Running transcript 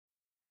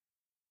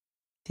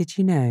Did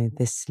you know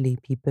the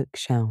Sleepy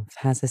Bookshelf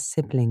has a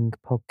sibling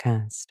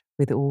podcast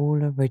with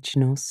all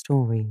original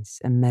stories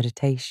and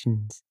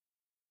meditations?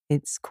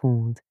 It's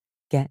called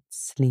Get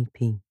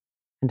Sleepy,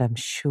 and I'm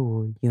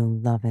sure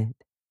you'll love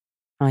it.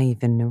 I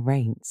even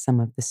narrate some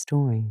of the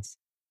stories.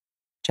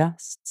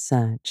 Just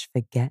search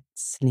for Get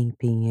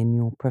Sleepy in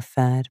your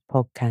preferred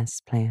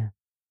podcast player.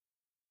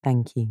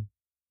 Thank you,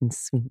 and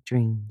sweet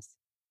dreams.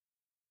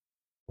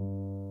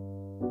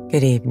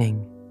 Good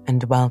evening,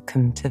 and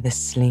welcome to the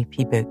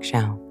Sleepy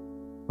Bookshelf,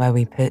 where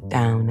we put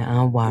down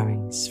our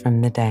worries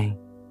from the day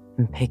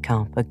and pick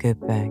up a good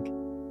book.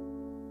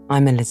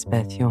 I'm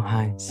Elizabeth, your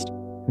host,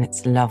 and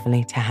it's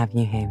lovely to have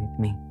you here with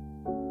me.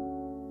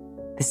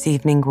 This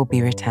evening we'll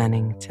be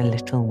returning to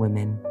Little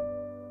Women,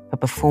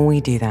 but before we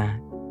do that,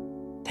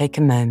 take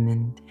a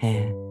moment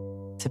here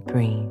to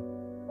breathe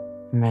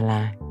and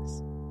relax.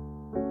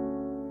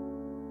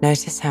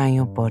 Notice how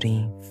your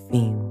body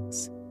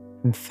feels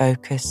and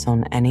focus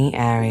on any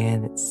area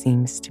that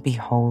seems to be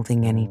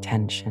holding any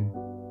tension.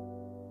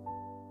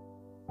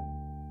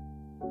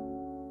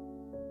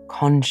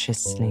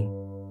 Consciously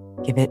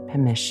give it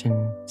permission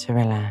to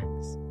relax.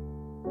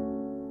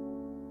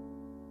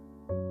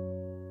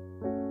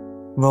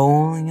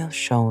 Roll your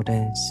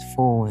shoulders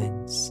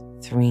forwards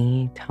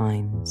 3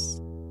 times.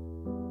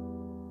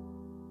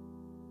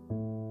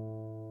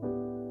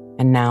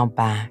 And now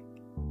back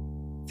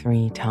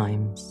 3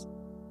 times.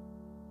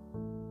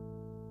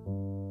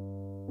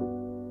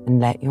 And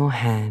let your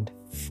head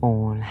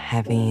fall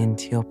heavy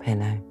into your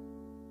pillow.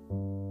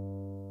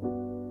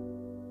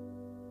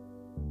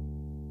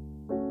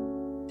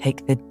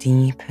 Take the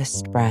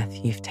deepest breath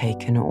you've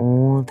taken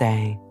all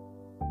day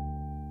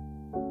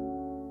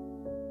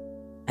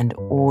and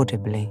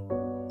audibly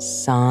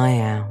sigh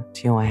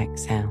out your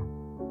exhale.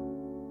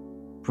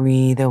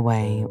 Breathe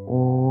away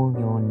all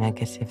your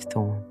negative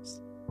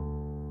thoughts.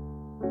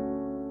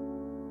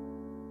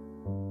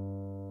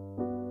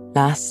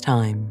 Last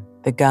time,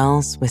 the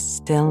girls were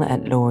still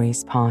at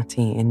Laurie's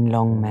party in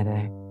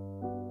Longmeadow.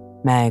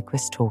 Meg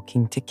was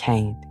talking to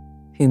Kate,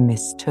 who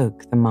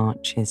mistook the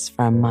Marches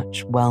for a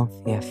much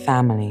wealthier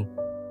family,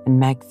 and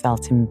Meg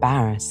felt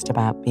embarrassed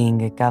about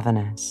being a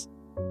governess.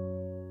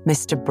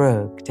 Mr.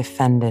 Brooke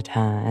defended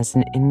her as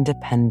an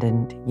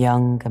independent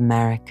young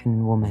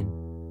American woman.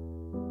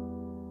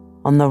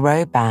 On the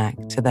road back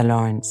to the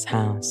Lawrence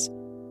house,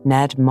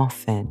 Ned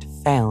Moffat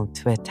failed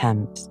to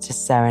attempt to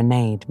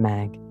serenade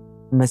Meg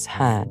and was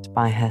hurt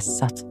by her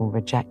subtle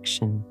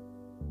rejection,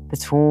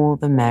 but all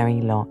the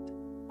merry lot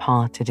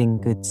parted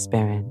in good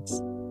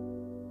spirits.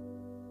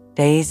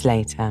 Days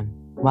later,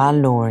 while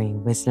Laurie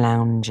was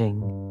lounging,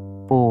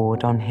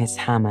 bored on his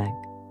hammock,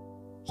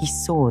 he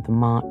saw the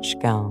March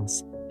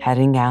girls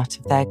heading out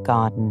of their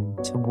garden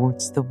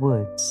towards the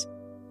woods,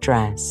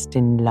 dressed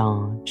in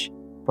large,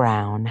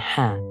 brown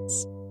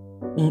hats,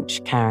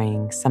 each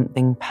carrying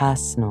something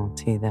personal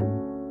to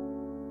them.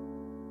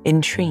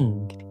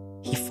 Intrigued,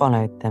 he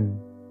followed them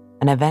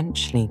and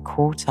eventually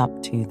caught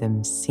up to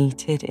them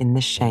seated in the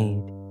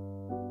shade,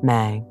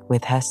 Meg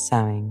with her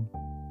sewing,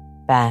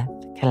 Beth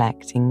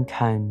collecting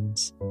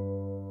cones,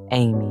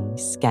 Amy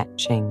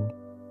sketching,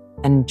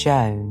 and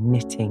Jo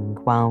knitting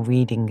while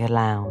reading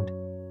aloud.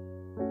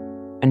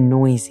 A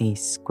noisy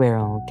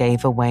squirrel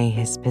gave away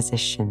his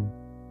position,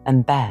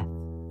 and Beth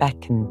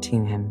beckoned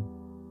to him.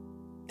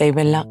 They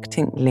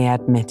reluctantly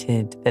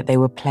admitted that they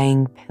were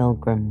playing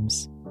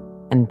pilgrims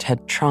and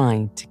had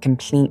tried to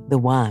complete the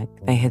work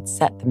they had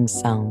set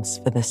themselves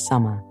for the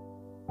summer.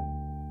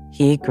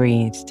 He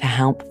agreed to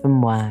help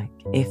them work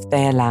if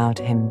they allowed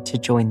him to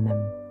join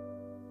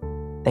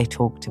them. They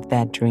talked of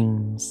their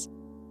dreams,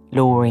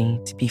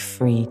 Laurie to be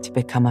free to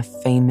become a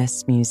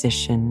famous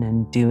musician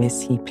and do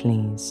as he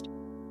pleased,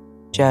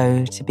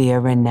 Jo to be a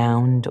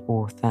renowned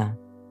author,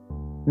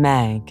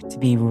 Meg to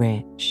be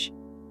rich,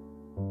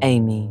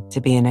 Amy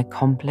to be an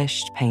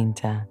accomplished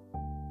painter,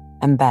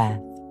 and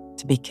Beth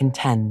to be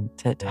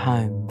content at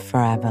home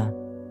forever.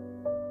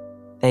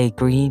 They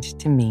agreed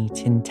to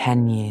meet in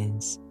 10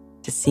 years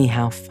to see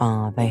how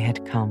far they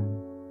had come.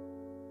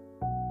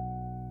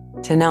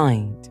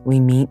 Tonight,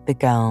 we meet the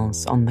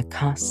girls on the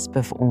cusp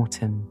of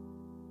autumn,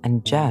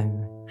 and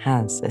Jo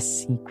has a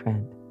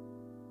secret.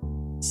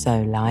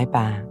 So lie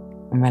back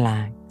and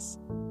relax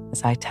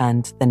as I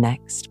turn to the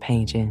next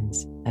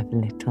pages of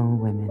Little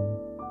Women.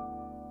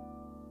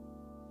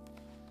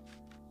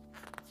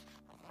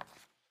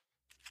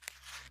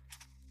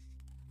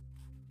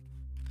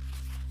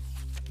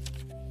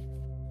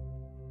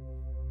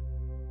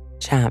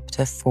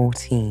 Chapter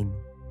 14.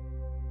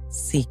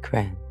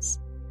 Secrets.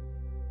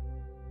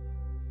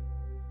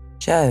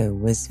 Jo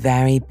was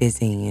very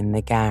busy in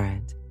the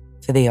garret,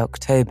 for the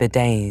October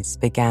days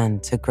began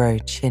to grow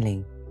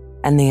chilly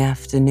and the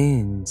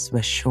afternoons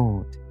were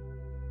short.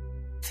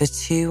 For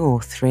 2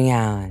 or 3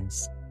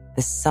 hours,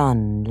 the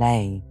sun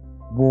lay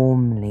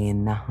warmly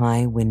in the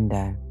high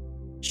window,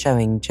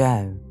 showing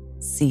Jo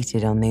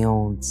seated on the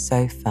old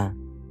sofa,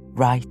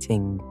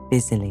 writing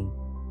busily,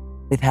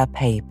 with her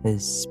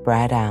papers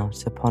spread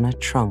out upon a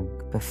trunk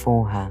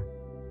before her,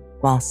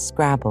 while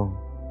Scrabble,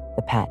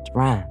 the pet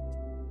rat,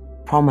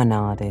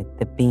 promenaded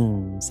the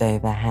beams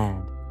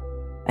overhead,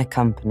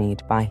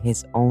 accompanied by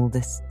his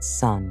oldest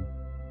son,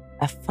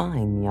 a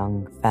fine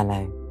young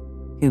fellow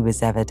who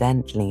was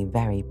evidently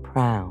very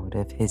proud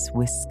of his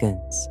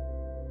whiskers.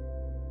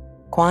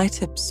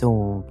 Quite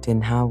absorbed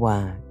in her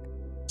work,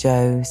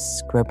 Jo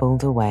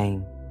scribbled away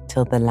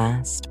till the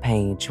last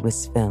page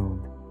was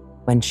filled,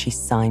 when she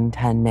signed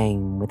her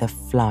name with a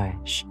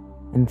flourish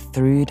and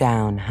threw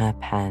down her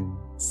pen,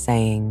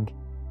 saying,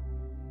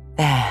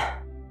 "There,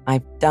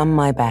 I've done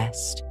my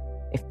best.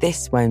 If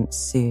this won't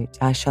suit,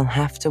 I shall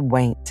have to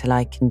wait till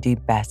I can do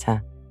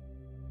better."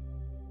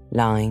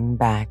 Lying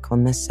back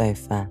on the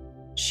sofa,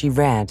 she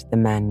read the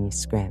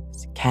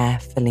manuscript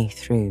carefully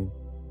through,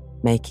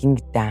 making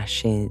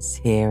dashes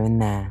here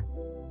and there,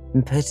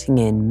 and putting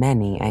in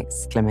many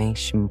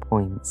exclamation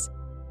points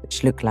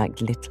which looked like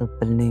little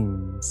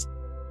balloons.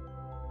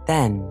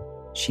 Then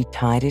she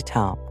tied it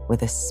up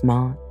with a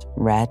smart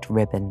red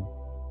ribbon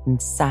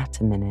and sat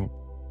a minute,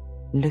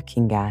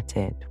 looking at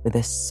it with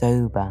a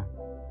sober,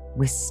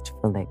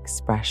 wistful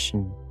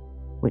expression,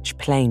 which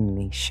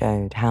plainly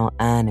showed how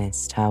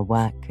earnest her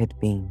work had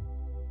been.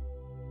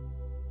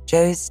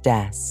 Jo's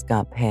desk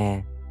up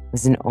here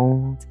was an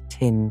old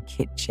tin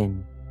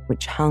kitchen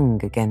which hung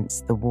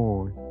against the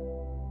wall.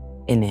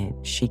 In it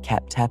she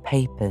kept her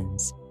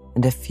papers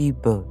and a few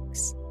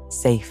books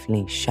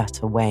safely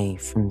shut away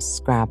from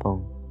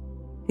Scrabble,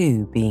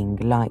 who, being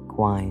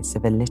likewise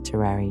of a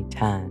literary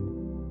turn,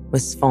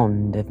 was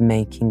fond of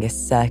making a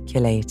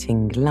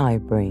circulating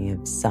library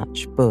of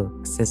such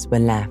books as were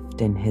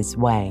left in his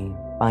way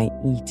by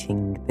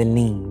eating the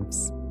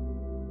leaves.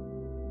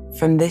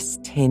 From this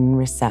tin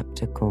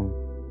receptacle,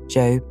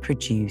 Jo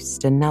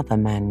produced another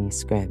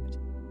manuscript,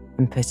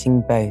 and putting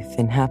both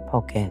in her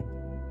pocket,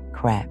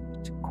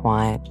 crept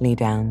quietly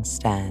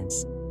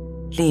downstairs,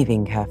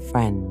 leaving her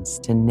friends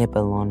to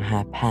nibble on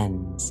her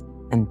pens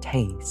and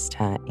taste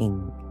her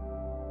ink.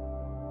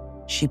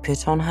 She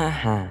put on her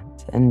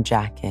hat and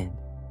jacket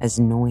as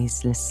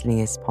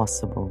noiselessly as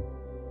possible,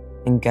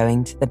 and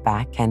going to the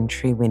back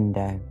entry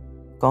window,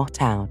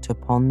 got out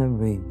upon the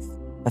roof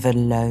of a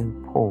low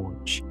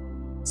porch,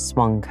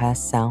 swung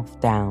herself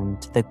down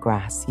to the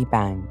grassy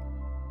bank,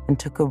 and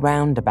took a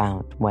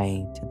roundabout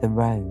way to the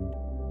road.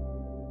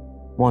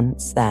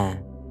 Once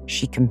there,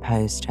 she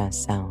composed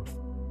herself,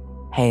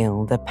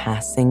 hailed a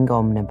passing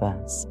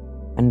omnibus,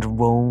 and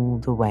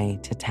rolled away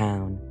to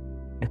town,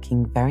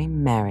 looking very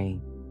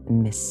merry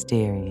and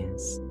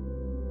mysterious.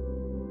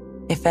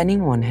 If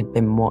anyone had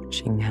been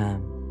watching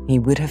her, he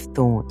would have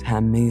thought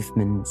her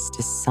movements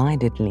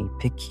decidedly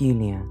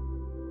peculiar,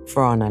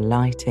 for on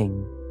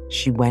alighting,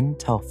 she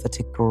went off at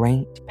a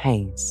great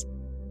pace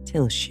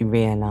till she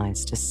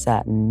realized a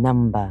certain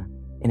number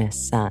in a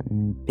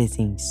certain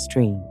busy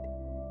street.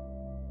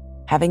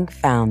 Having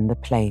found the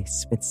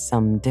place with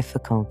some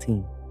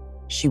difficulty,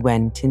 she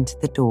went into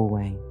the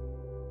doorway,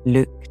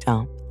 looked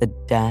up the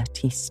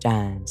dirty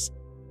stairs,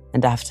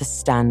 and after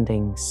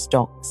standing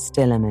stock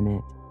still a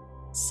minute,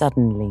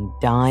 suddenly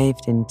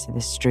dived into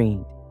the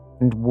street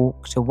and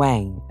walked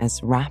away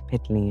as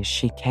rapidly as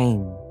she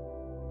came.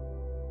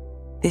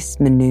 This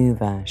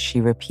maneuver she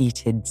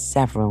repeated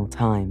several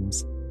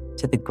times,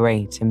 to the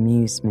great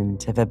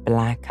amusement of a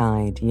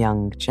black-eyed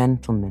young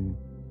gentleman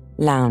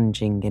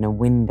lounging in a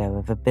window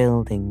of a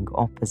building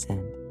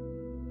opposite.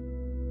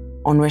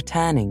 On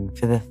returning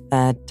for the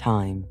third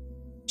time,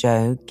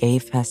 Jo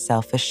gave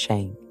herself a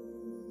shake,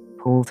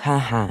 pulled her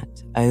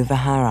hat over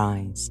her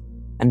eyes,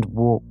 and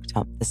walked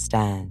up the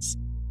stairs,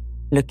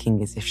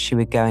 looking as if she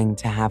were going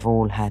to have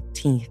all her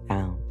teeth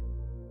out.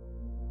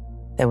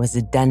 There was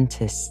a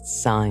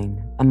dentist's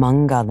sign,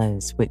 among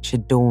others, which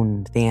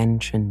adorned the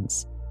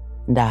entrance,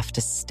 and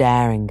after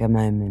staring a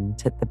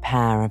moment at the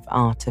pair of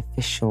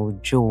artificial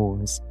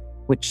jaws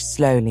which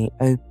slowly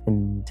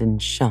opened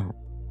and shut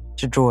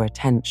to draw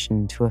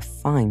attention to a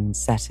fine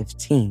set of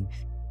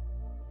teeth,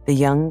 the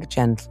young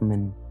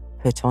gentleman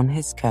put on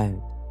his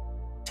coat,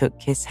 took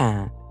his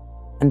hat,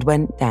 and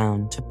went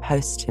down to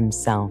post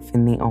himself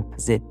in the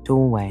opposite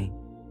doorway,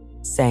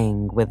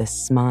 saying with a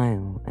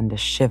smile and a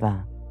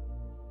shiver,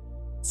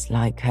 "It's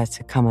like her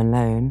to come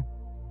alone.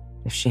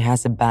 If she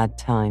has a bad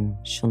time,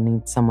 she'll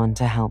need someone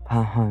to help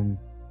her home."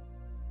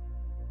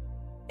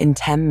 In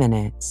 10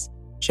 minutes,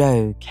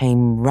 Jo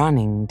came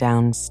running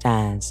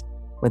downstairs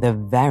with a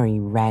very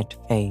red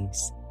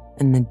face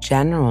and the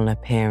general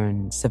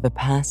appearance of a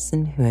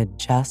person who had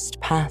just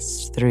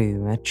passed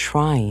through a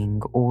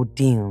trying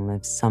ordeal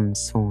of some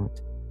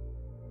sort.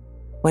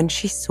 When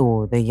she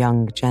saw the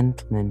young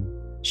gentleman,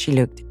 she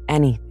looked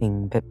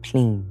anything but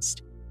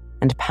pleased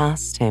and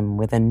passed him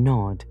with a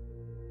nod,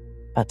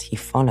 but he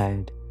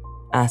followed,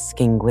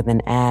 asking with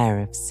an air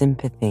of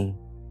sympathy,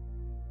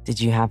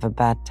 "Did you have a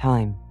bad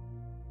time?"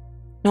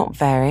 "Not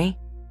very."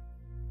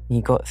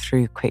 "You got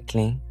through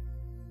quickly?"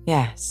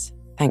 "Yes,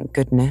 thank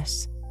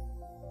goodness."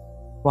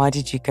 "Why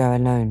did you go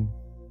alone?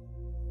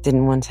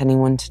 Didn't want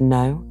anyone to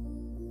know?"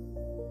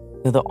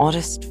 "You're the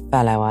oddest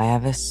fellow I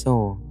ever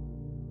saw.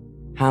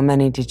 How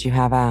many did you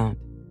have out?"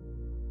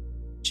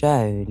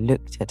 Jo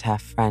looked at her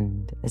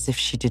friend as if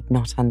she did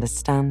not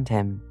understand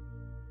him,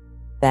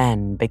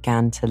 then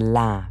began to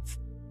laugh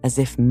as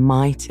if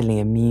mightily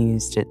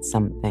amused at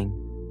something.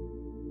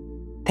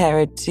 There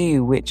are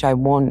two which I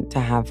want to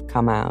have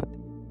come out,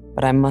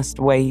 but I must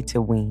wait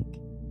a week.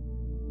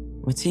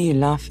 What are you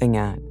laughing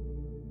at?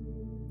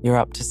 You're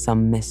up to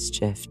some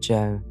mischief,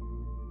 Jo,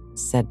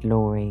 said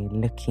Laurie,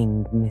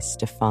 looking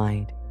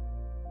mystified.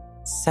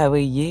 So are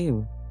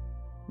you.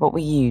 What were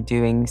you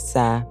doing,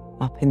 sir,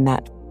 up in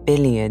that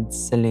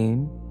billiards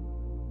saloon?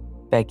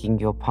 Begging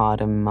your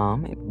pardon,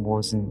 ma'am, it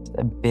wasn't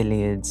a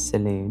billiards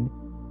saloon,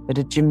 but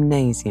a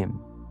gymnasium,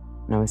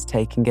 and I was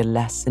taking a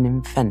lesson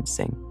in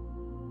fencing.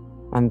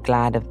 I'm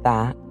glad of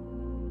that.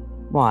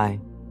 Why?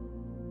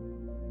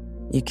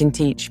 You can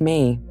teach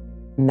me,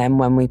 and then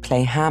when we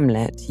play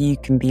Hamlet, you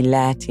can be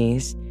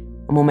Laertes,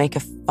 and we'll make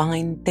a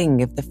fine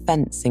thing of the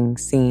fencing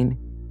scene.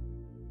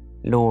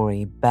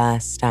 Laurie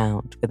burst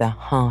out with a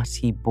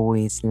hearty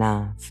boy's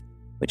laugh,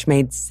 which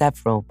made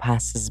several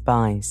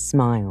passers-by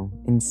smile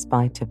in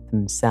spite of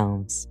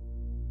themselves.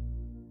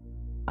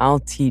 I'll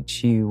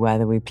teach you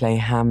whether we play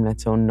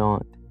Hamlet or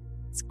not.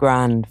 It's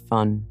grand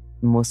fun,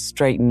 and will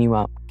straighten you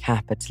up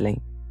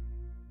capitally.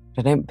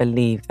 But I don't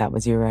believe that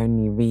was your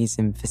only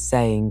reason for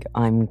saying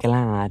I'm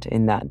glad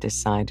in that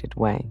decided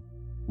way,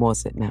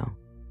 was it now?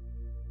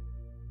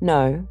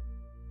 No,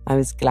 I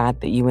was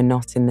glad that you were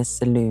not in the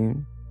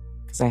saloon,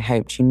 because I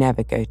hoped you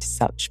never go to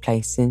such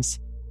places.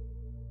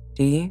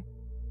 Do you?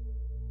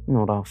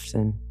 Not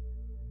often.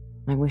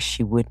 I wish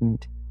you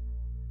wouldn't.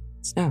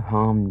 It's no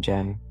harm,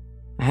 Jo.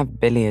 I have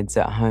billiards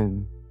at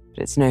home,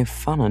 but it's no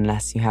fun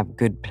unless you have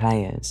good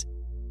players.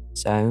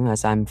 So,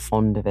 as I'm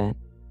fond of it,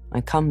 I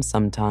come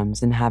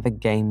sometimes and have a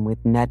game with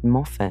Ned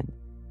Moffat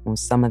or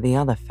some of the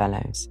other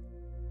fellows.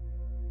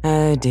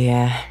 Oh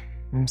dear,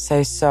 I'm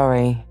so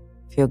sorry.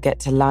 If you'll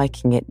get to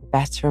liking it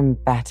better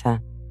and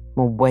better,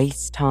 will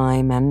waste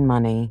time and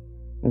money,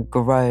 and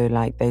grow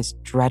like those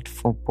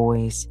dreadful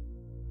boys.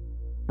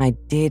 I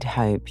did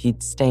hope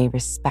you'd stay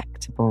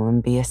respectable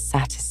and be a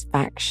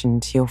satisfaction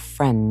to your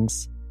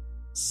friends,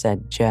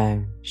 said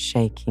Jo,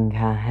 shaking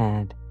her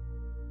head.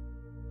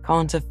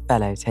 Can't a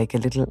fellow take a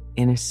little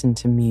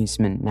innocent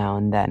amusement now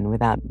and then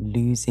without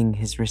losing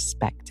his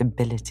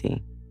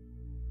respectability?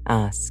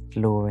 Asked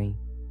Laurie,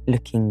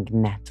 looking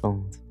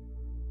nettled.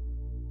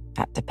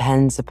 That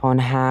depends upon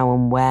how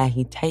and where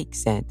he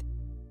takes it.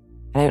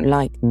 I don't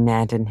like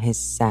Ned and his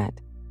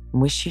set,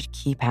 and wish you'd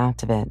keep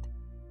out of it.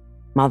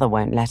 Mother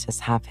won't let us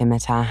have him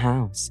at our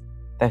house,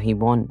 though he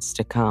wants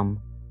to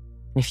come.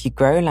 And if you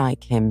grow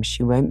like him,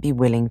 she won't be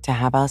willing to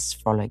have us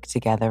frolic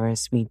together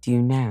as we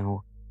do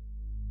now.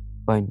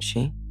 Won't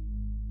she?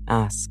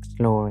 Asked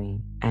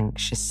Laurie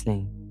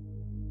anxiously.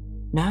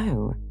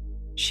 No,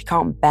 she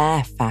can't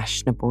bear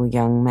fashionable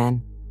young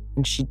men,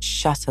 and she'd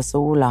shut us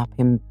all up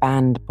in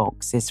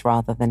bandboxes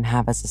rather than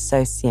have us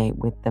associate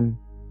with them.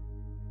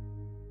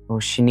 Well,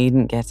 she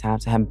needn't get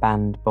out of her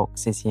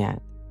bandboxes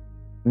yet.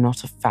 I'm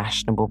not a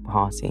fashionable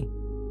party,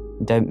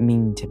 and don't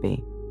mean to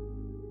be,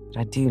 but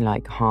I do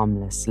like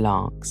harmless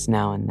larks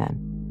now and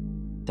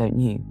then, don't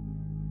you?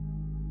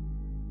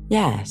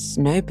 Yes,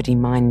 nobody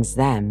minds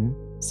them,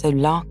 so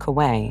lark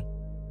away,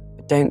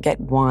 but don't get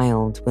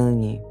wild, will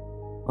you?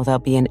 Or there'll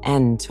be an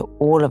end to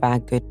all of our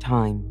good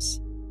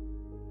times.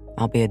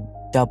 I'll be a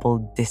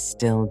double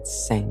distilled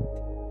saint.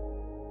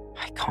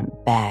 I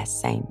can't bear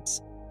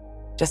saints.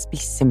 Just be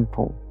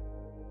simple,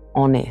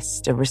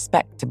 honest, a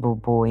respectable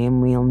boy,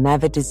 and we'll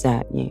never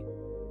desert you.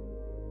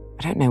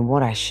 I don't know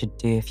what I should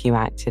do if you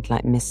acted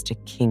like Mr.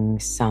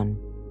 King's son.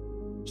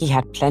 He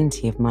had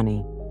plenty of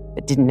money,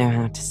 but didn't know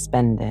how to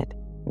spend it,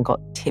 and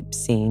got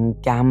tipsy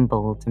and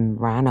gambled and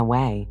ran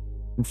away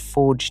and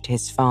forged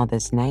his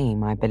father's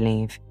name, I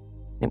believe.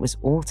 And it was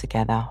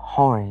altogether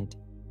horrid.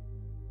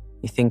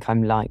 You think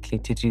I'm likely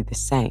to do the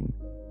same?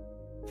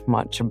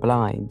 Much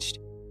obliged.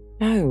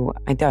 No,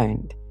 I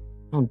don't.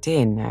 Oh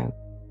dear, no.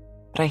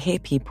 But I hear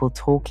people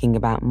talking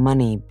about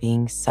money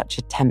being such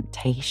a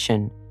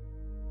temptation.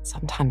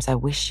 Sometimes I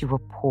wish you were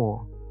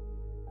poor.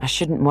 I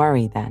shouldn't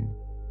worry then.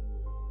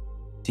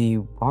 Do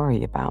you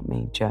worry about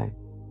me, Jo?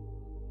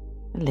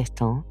 A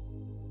little,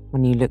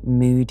 when you look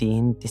moody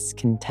and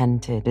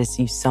discontented as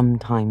you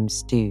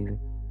sometimes do.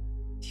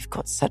 You've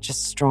got such a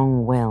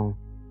strong will.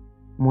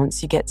 And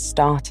once you get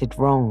started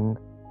wrong,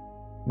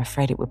 I'm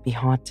afraid it would be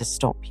hard to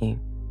stop you.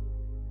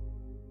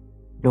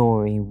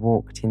 Laurie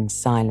walked in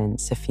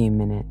silence a few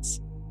minutes,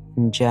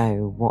 and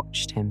Jo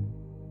watched him,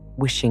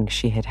 wishing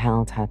she had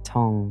held her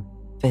tongue,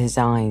 for his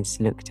eyes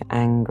looked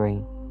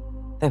angry,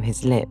 though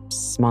his lips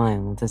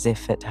smiled as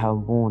if at her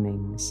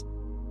warnings.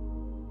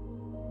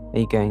 Are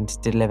you going to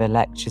deliver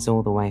lectures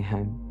all the way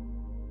home?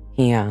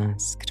 He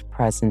asked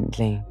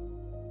presently.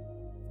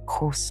 Of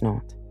course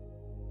not.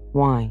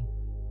 Why?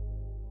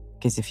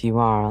 Because if you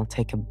are, I'll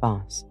take a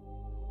bus.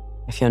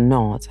 If you're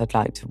not, I'd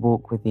like to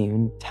walk with you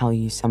and tell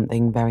you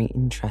something very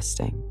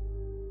interesting.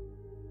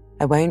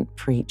 I won't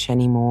preach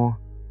anymore,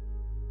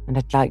 and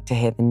I'd like to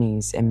hear the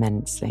news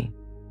immensely.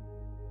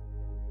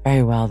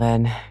 Very well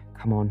then,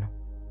 come on.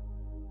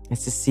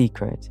 It's a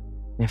secret,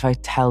 And if I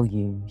tell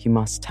you, you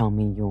must tell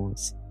me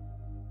yours.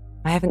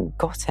 I haven't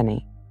got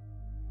any,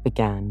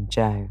 began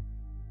Jo,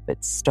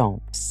 but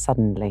stopped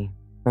suddenly,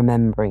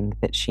 remembering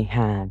that she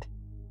had.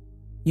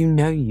 You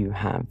know you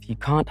have. You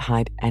can't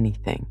hide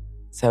anything.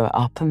 So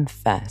up and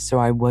fess or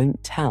I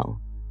won't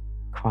tell,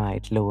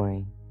 cried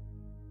Laurie.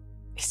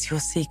 Is your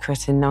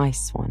secret a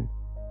nice one?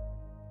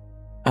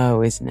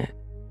 Oh, isn't it?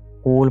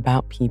 All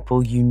about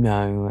people you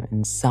know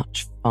and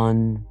such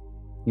fun.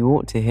 You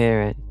ought to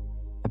hear it.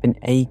 I've been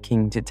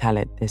aching to tell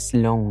it this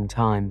long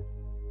time.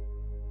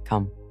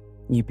 Come,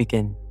 you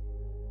begin.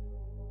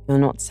 You'll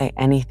not say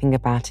anything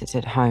about it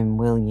at home,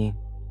 will you?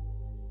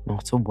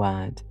 Not a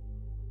word.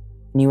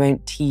 And you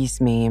won't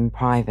tease me in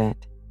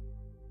private.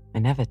 I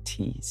never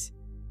tease.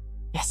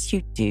 Yes,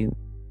 you do.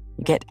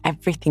 You get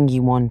everything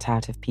you want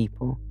out of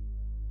people.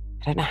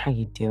 I don't know how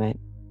you do it.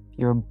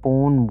 You're a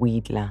born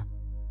wheedler.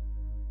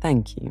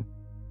 Thank you.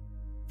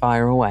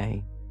 Fire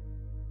away.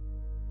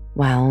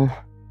 Well,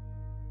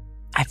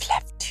 I've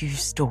left 2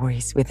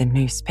 stories with a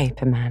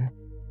newspaperman,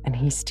 and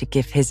he's to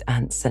give his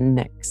answer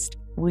next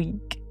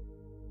week,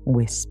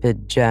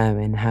 whispered Jo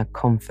in her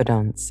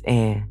confidante's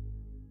ear.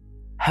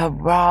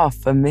 Hurrah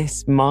for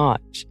Miss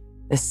March,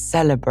 the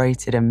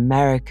celebrated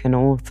American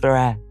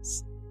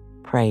authoress,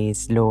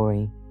 praised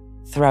Laurie,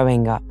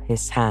 throwing up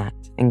his hat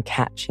and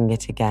catching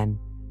it again,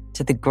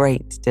 to the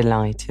great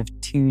delight of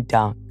 2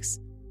 ducks,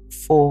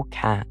 4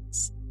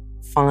 cats,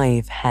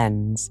 5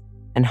 hens,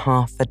 and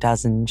half a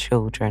dozen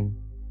children,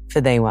 for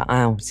they were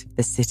out of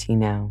the city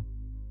now.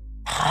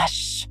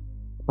 Hush!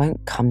 It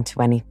won't come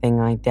to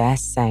anything, I dare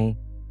say,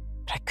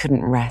 but I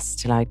couldn't rest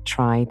till I'd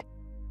tried,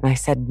 and I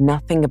said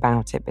nothing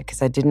about it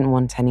because I didn't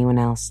want anyone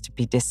else to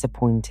be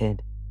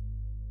disappointed.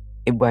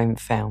 It won't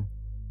fail.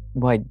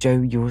 Why,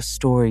 Jo, your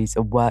stories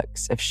are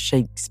works of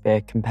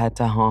Shakespeare compared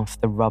to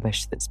half the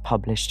rubbish that's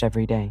published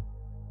every day.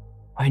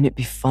 Won't it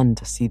be fun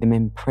to see them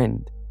in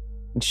print?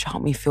 And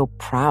shan't we feel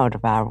proud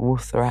of our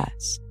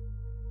authoress?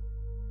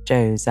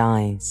 Jo's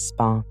eyes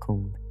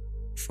sparkled,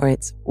 for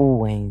it's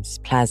always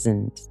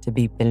pleasant to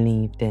be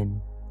believed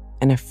in,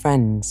 and a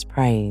friend's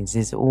praise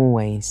is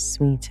always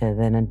sweeter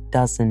than a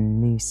dozen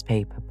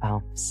newspaper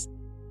puffs.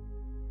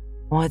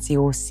 What's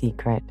your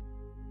secret?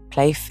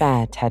 Play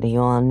fair, Teddy,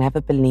 or I'll never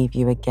believe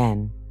you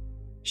again,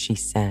 she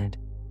said,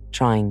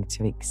 trying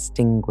to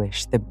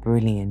extinguish the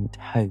brilliant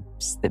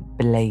hopes that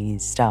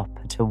blazed up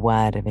at a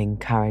word of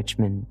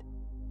encouragement.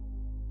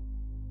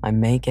 I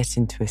may get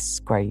into a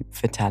scrape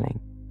for telling,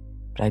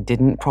 but I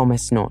didn't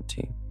promise not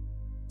to,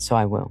 so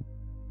I will,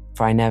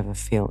 for I never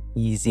feel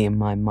easy in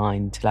my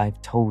mind till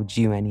I've told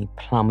you any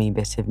plummy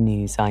bit of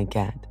news I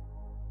get.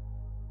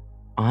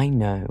 I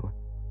know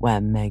where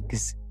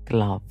Meg's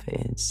glove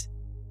is.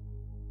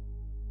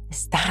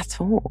 Is that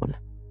all?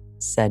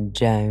 Said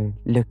Jo,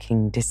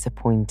 looking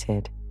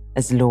disappointed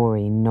as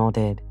Laurie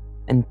nodded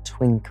and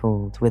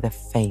twinkled with a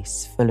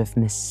face full of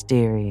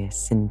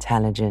mysterious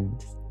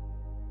intelligence.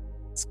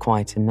 It's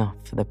quite enough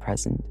for the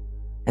present,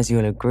 as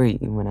you'll agree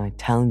when I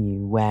tell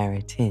you where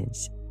it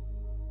is.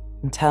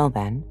 Until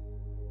then,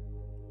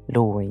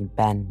 Laurie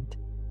bent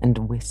and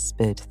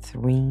whispered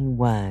 3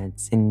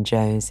 words in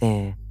Jo's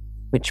ear,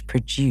 which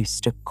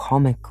produced a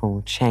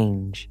comical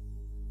change.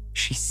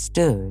 She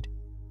stood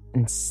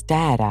and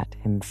stared at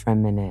him for a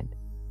minute,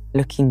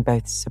 looking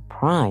both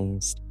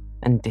surprised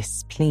and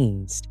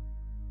displeased,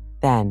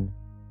 then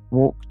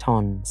walked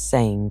on,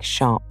 saying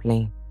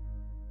sharply,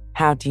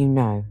 How do you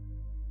know?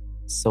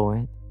 Saw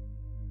it?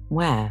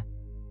 Where?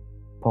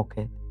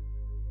 Pocket.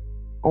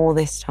 All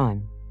this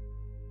time?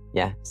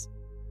 Yes.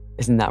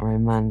 Isn't that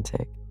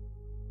romantic?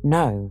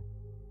 No,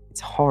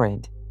 it's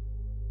horrid.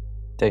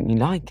 Don't you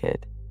like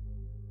it?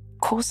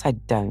 Of course I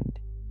don't.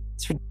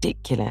 It's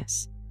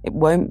ridiculous. It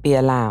won't be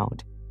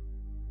allowed.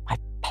 My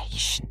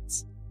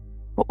patience.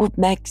 What would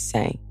Meg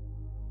say?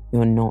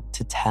 You're not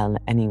to tell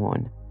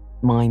anyone.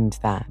 Mind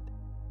that.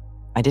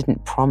 I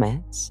didn't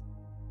promise.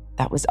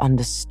 That was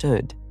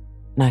understood,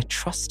 and I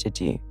trusted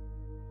you.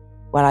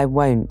 Well, I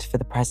won't for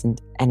the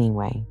present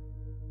anyway.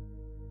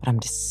 But I'm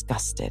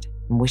disgusted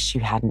and wish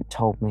you hadn't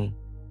told me.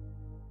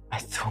 I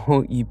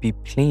thought you'd be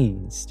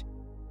pleased.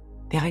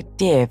 The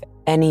idea of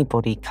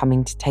anybody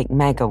coming to take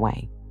Meg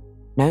away.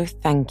 No,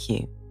 thank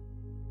you.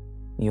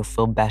 You'll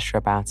feel better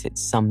about it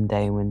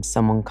someday when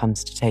someone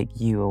comes to take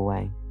you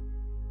away.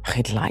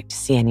 I'd like to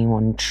see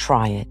anyone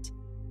try it,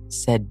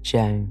 said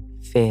Jo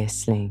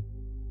fiercely.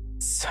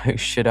 So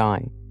should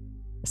I,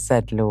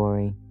 said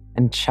Laurie,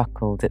 and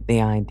chuckled at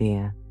the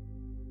idea.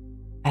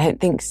 I don't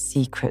think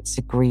secrets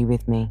agree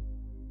with me.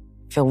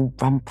 I feel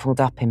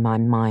rumpled up in my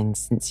mind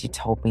since you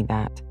told me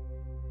that,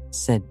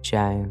 said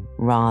Jo,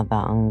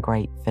 rather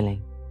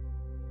ungratefully.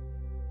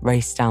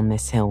 Race down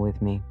this hill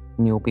with me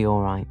and you'll be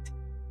all right,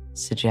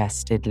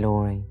 suggested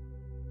Laurie.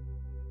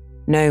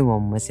 No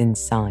one was in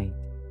sight.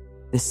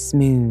 The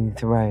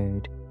smooth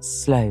road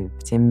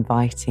sloped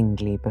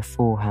invitingly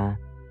before her,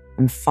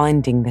 and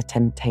finding the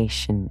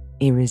temptation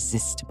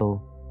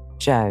irresistible,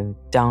 Jo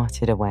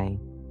darted away,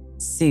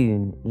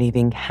 soon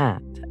leaving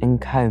hat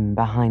and comb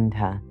behind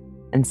her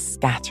and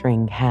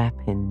scattering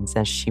hairpins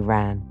as she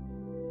ran.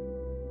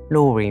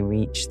 Laurie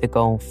reached the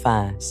goal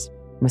first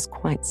and was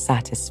quite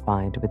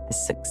satisfied with the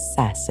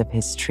success of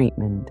his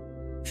treatment,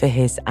 for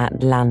his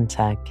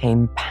Atlanta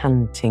came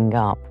panting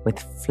up with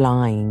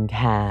flying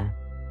hair,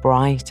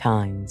 bright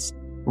eyes,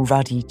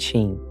 ruddy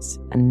cheeks,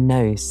 and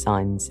no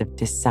signs of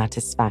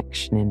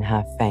dissatisfaction in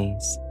her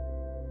face.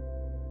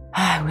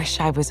 I wish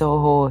I was a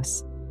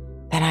horse.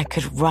 Then I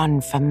could run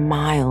for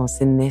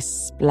miles in this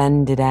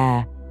splendid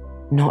air,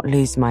 not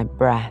lose my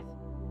breath.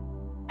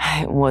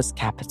 It was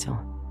capital.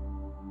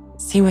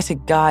 See what a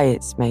guy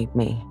it's made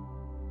me.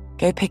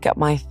 Go pick up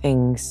my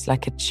things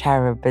like a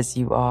cherub as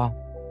you are,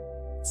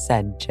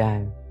 said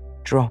Joe,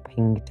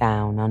 dropping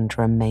down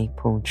under a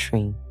maple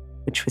tree,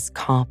 which was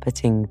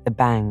carpeting the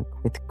bank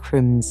with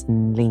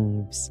crimson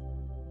leaves.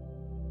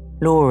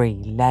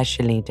 Laurie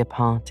leisurely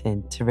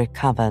departed to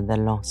recover the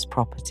lost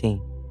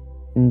property,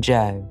 and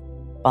Joe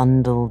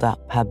bundled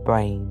up her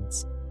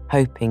braids,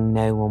 hoping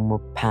no one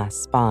would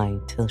pass by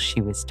till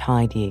she was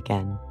tidy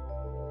again.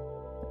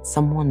 But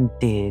someone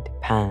did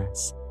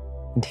pass,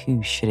 and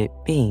who should it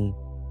be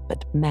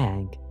but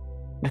Meg,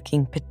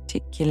 looking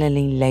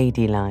particularly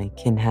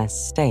ladylike in her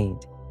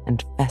state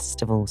and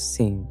festival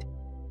suit,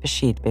 for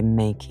she'd been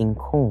making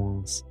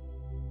calls.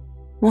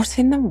 "What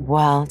in the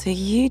world are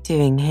you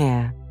doing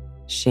here?"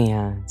 she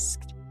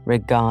asked,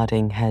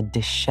 regarding her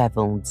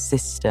dishevelled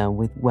sister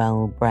with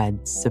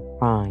well-bred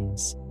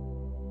surprise.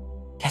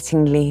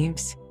 "Getting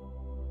leaves?"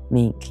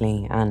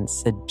 meekly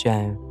answered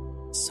Joe,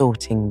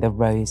 sorting the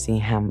rosy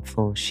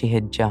handful she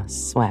had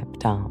just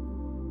swept up.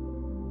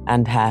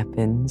 "And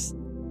hairpins,"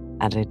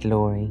 added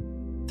Laurie,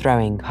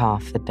 throwing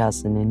half a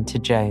dozen into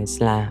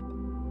Joe's lap.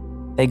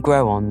 "They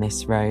grow on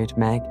this road,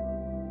 Meg.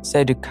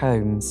 So do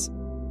combs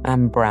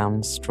and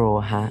brown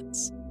straw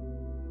hats."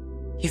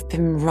 "You've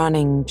been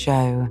running,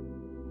 Joe.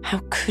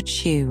 How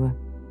could you?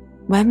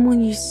 When will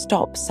you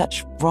stop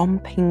such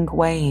romping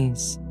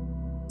ways?"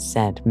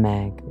 said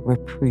Meg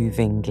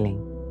reprovingly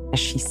as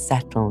she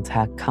settled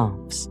her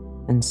cuffs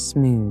and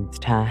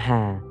smoothed her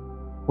hair,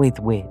 with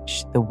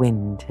which the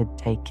wind had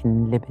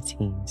taken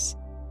liberties.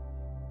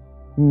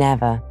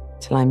 "Never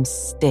till I'm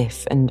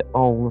stiff and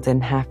old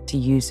and have to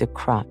use a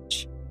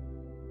crutch.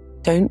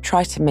 Don't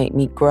try to make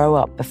me grow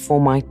up before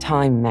my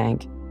time,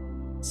 Meg.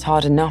 It's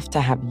hard enough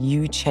to have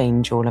you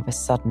change all of a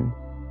sudden.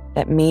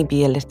 Let me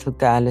be a little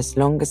girl as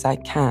long as I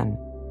can."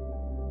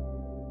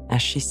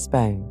 As she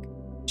spoke,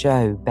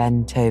 Joe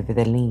bent over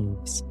the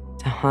leaves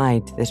to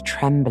hide the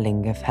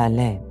trembling of her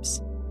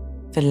lips,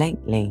 for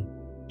lately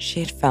she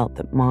had felt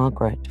that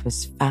Margaret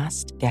was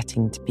fast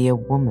getting to be a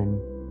woman,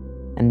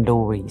 and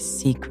Laurie's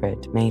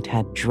secret made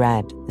her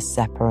dread the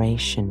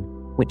separation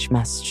which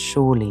must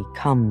surely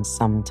come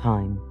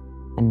sometime,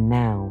 and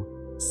now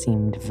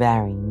seemed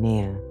very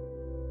near.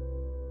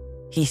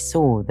 He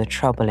saw the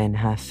trouble in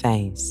her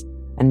face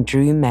and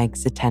drew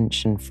Meg's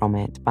attention from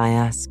it by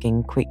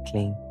asking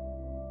quickly,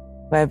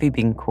 "Where have you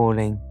been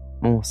calling?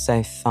 All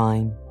so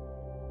fine."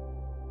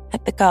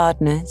 "At the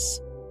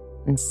gardener's,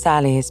 and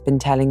Sally has been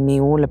telling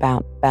me all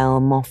about Belle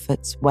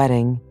Moffat's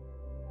wedding.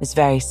 It was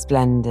very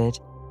splendid.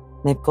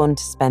 They've gone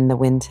to spend the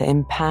winter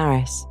in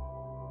Paris.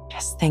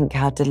 Just think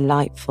how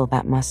delightful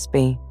that must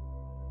be."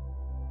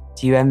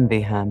 "Do you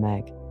envy her,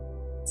 Meg?"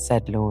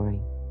 said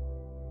Laurie.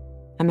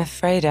 "I'm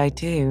afraid I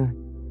do."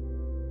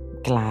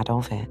 "Glad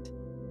of it,"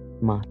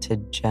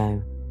 muttered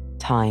Joe,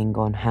 tying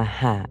on her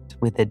hat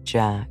with a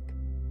jerk.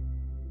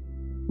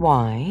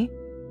 "Why?"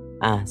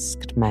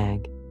 asked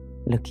Meg,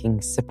 looking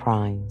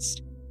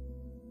surprised.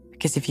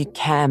 "Because if you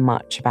care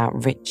much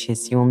about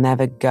riches, you'll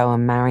never go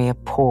and marry a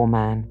poor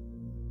man,"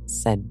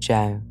 said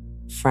Joe,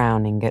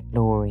 frowning at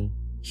Laurie,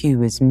 who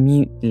was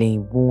mutely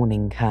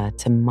warning her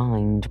to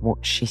mind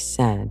what she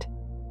said.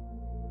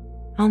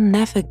 "I'll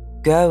never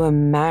go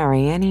and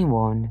marry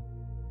anyone,"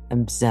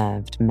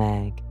 observed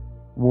Meg,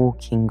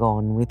 walking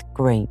on with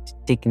great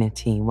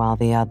dignity while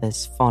the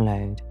others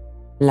followed,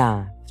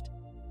 laughed,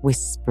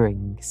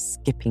 whispering,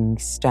 skipping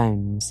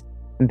stones,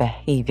 and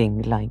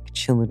behaving like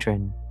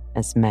children,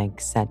 as Meg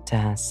said to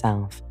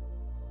herself,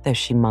 though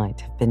she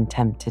might have been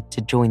tempted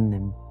to join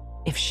them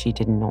if she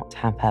did not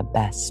have her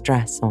best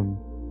dress on.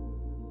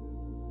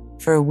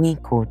 For a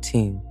week or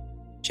two,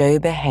 Joe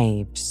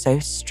behaved so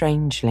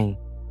strangely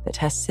that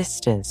her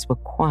sisters were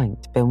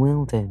quite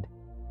bewildered.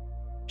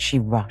 She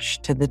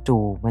rushed to the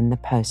door when the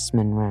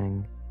postman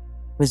rang,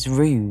 was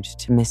rude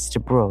to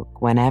Mr.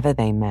 Brooke whenever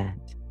they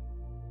met,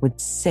 would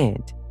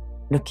sit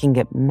looking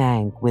at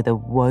Meg with a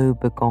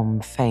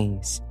woebegone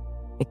face,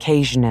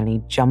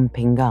 occasionally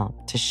jumping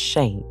up to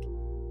shake,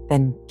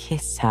 then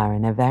kiss her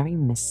in a very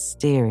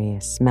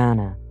mysterious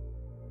manner.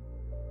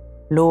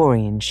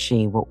 Laurie and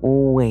she were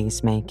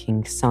always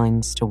making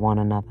signs to one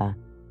another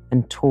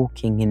and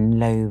talking in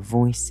low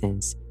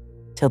voices,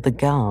 till the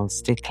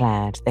girls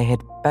declared they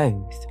had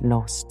both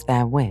lost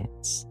their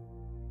wits.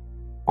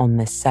 On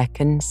the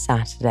second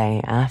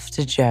Saturday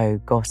after Joe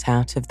got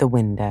out of the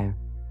window,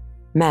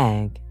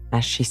 Meg,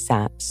 as she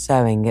sat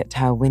sewing at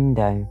her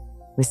window,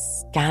 was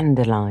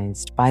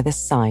scandalized by the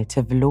sight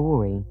of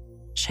Laurie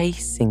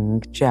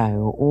chasing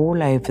Joe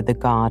all over the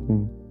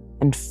garden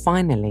and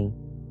finally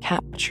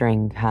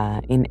capturing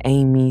her in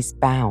Amy's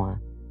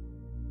bower.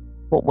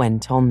 What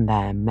went on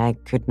there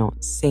Meg could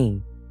not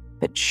see,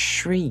 but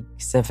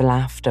shrieks of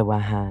laughter were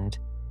heard,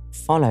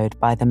 followed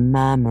by the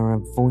murmur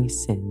of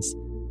voices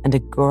and a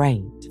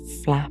great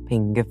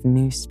flapping of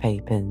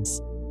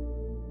newspapers.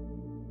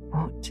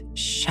 What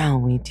shall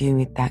we do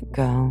with that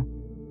girl?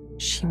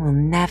 She will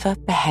never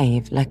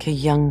behave like a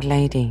young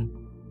lady,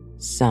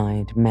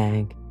 sighed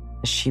Meg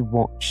as she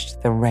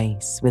watched the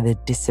race with a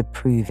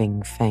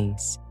disapproving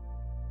face.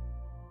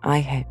 I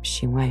hope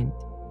she won't.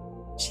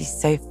 She's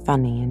so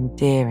funny and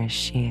dear as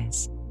she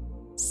is,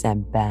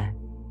 said Beth,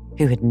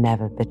 who had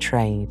never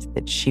betrayed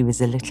that she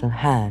was a little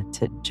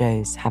hurt at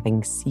Joe's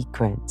having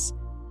secrets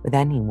with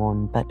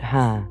anyone but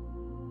her.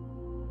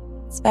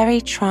 It's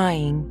very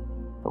trying,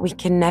 but we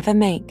can never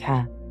make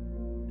her,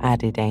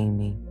 added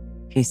Amy,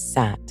 who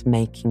sat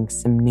making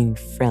some new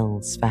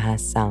frills for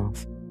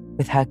herself,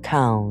 with her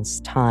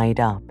curls tied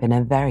up in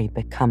a very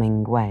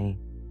becoming way.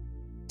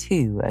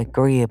 Two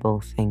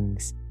agreeable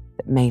things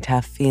that made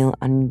her feel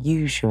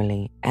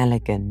unusually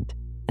elegant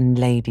and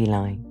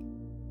ladylike.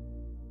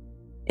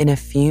 In a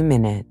few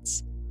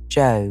minutes,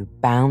 Jo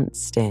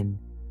bounced in,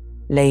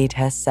 laid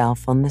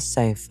herself on the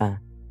sofa,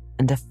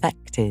 and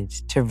affected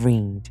to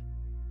read.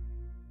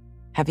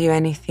 Have you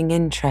anything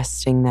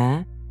interesting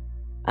there?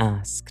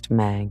 Asked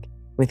Meg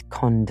with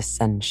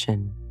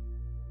condescension.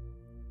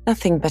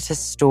 Nothing but a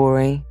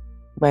story.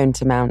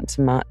 Won't amount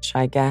to much,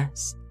 I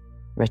guess,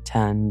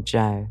 returned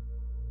Jo,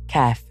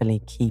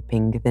 carefully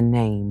keeping the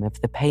name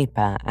of the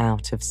paper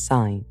out of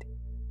sight.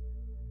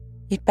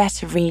 You'd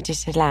better read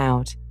it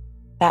aloud.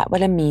 That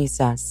will amuse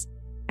us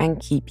and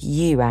keep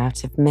you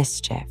out of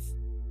mischief,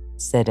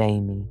 said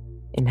Amy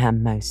in her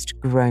most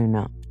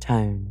grown-up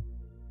tone.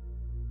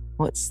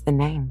 What's the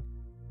name?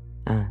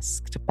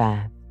 Asked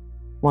Beth,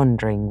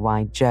 wondering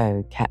why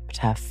Jo kept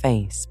her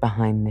face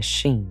behind the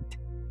sheet.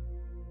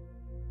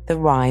 The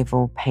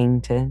Rival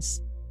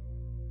Painters.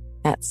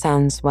 That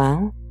sounds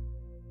well.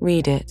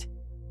 Read it,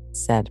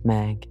 said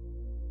Meg.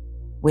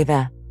 With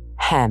a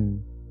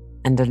hem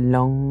and a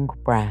long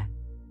breath,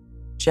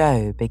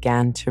 Jo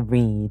began to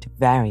read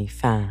very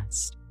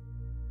fast.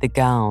 The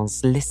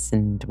girls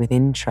listened with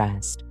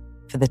interest,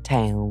 for the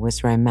tale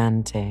was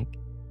romantic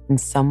and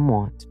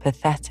somewhat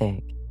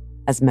pathetic,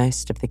 as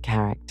most of the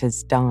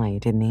characters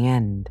died in the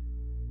end.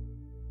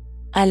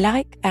 I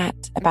like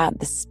that about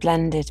the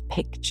splendid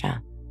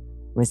picture,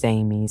 was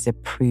Amy's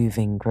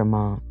approving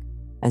remark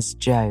as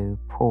Jo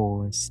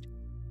paused.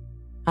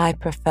 I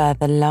prefer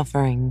the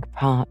Lovering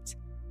part.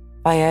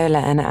 Viola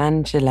and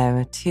Angelo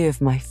are two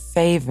of my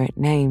favourite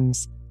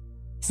names.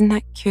 Isn't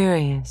that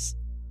curious?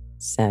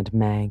 Said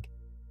Meg,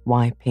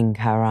 wiping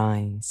her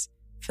eyes,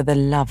 for the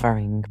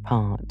Lovering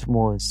part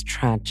was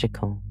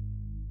tragical.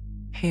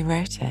 Who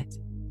wrote it?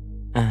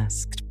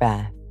 Asked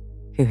Beth,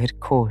 who had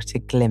caught a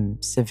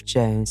glimpse of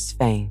Jo's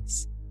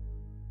face.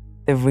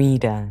 The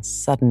reader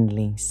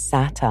suddenly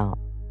sat up,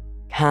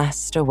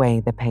 cast away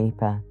the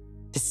paper,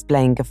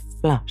 displaying a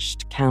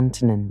flushed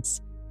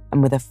countenance,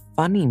 and with a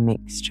funny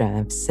mixture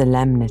of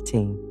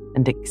solemnity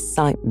and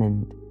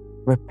excitement,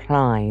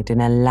 replied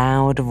in a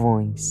loud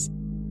voice,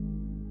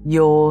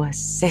 Your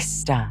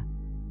sister.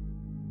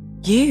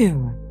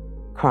 You,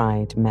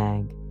 cried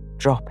Meg,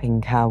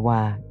 dropping her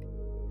work.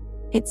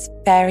 It's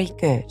very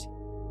good,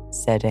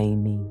 said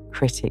Amy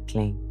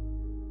critically.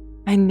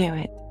 I knew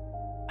it.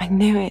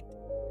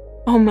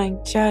 Oh my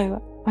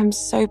Jo, I'm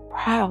so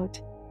proud.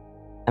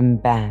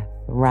 And Beth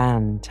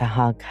ran to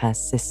hug her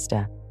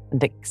sister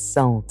and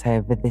exult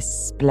over this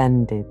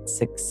splendid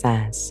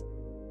success.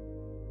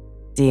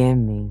 Dear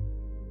me,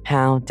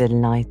 how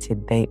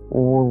delighted they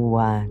all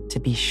were, to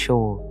be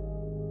sure.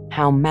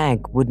 How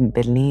Meg wouldn't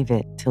believe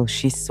it till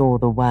she saw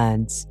the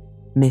words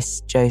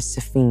Miss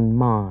Josephine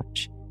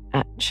March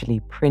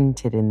actually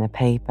printed in the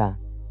paper.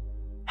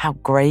 How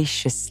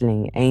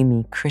graciously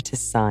Amy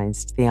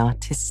criticised the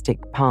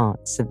artistic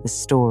parts of the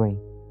story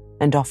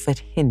and offered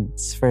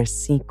hints for a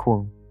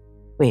sequel,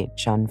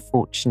 which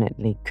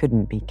unfortunately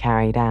couldn't be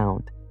carried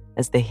out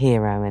as the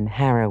hero and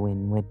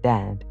heroine were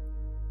dead.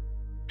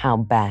 How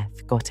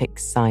Beth got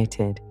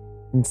excited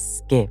and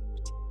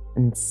skipped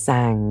and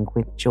sang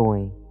with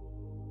joy.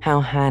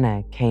 How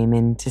Hannah came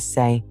in to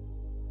say,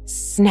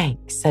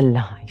 Snakes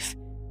alive!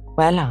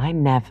 Well, I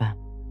never,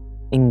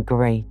 in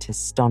great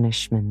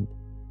astonishment,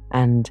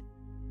 and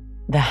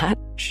that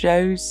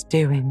Jo's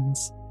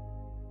doings.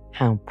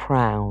 How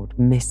proud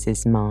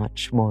Mrs.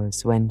 March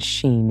was when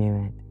she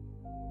knew it.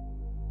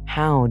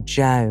 How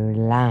Jo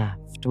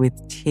laughed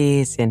with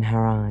tears in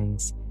her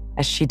eyes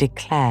as she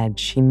declared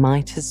she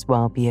might as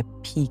well be a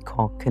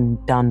peacock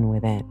and done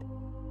with it,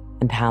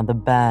 and how the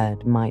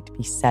bird might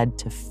be said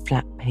to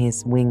flap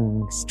his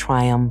wings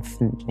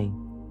triumphantly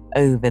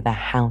over the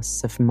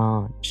house of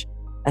March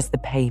as the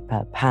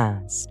paper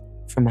passed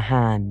from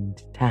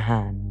hand to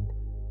hand.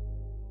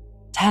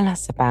 Tell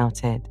us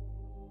about it.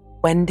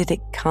 When did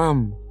it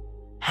come?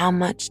 How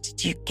much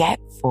did you get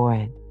for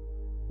it?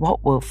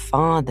 What will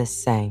Father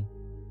say?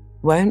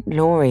 Won't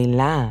Laurie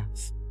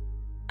laugh?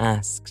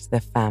 Asked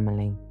the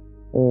family,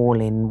 all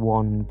in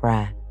one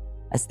breath,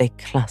 as they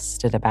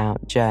clustered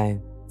about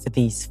Joe, for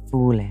these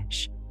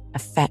foolish,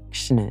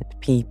 affectionate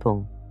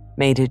people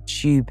made a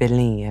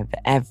jubilee of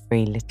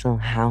every little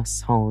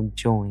household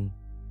joy.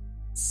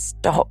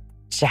 "Stop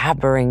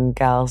jabbering,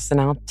 girls, and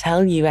I'll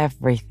tell you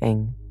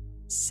everything,"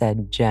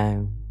 said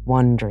Joe,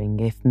 wondering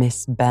if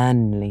Miss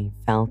Burnley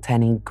felt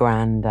any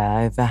grander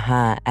over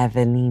her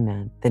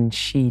Evelina than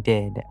she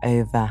did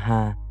over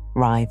her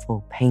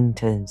rival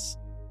painters.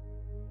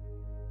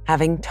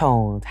 Having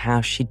told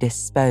how she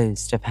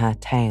disposed of her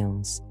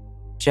tales,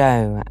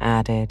 Joe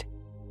added,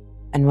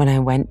 "And when I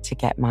went to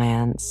get my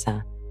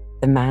answer,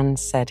 the man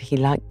said he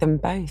liked them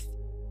both,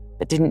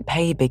 but didn't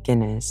pay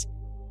beginners,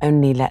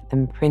 only let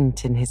them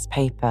print in his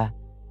paper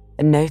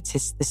and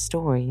notice the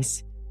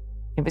stories.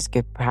 It was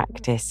good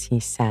practice, he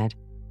said,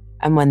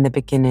 and when the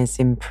beginners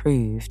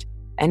improved,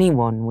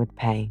 anyone would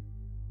pay.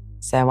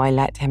 So I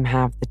let him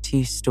have the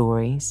 2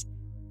 stories,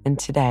 and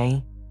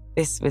today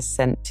this was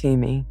sent to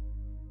me,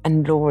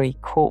 and Laurie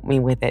caught me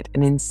with it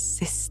and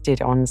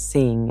insisted on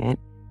seeing it,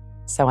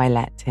 so I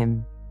let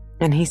him,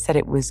 and he said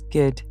it was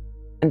good,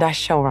 and I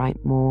shall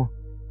write more,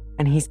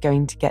 and he's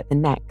going to get the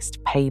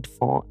next paid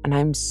for, and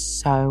I'm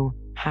so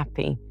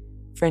happy,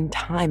 for in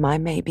time I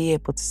may be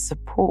able to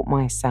support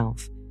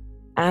myself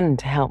and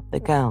help the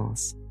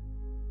girls."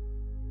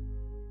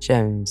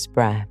 Joe's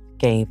breath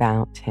gave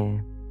out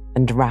here,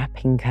 and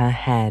wrapping her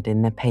head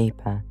in the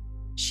paper,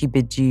 she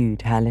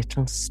bedewed her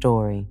little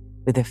story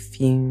with a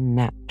few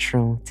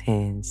natural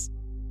tears,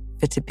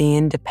 for to be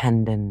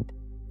independent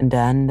and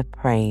earn the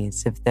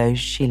praise of those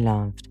she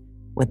loved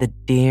were the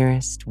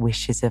dearest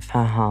wishes of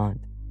her heart,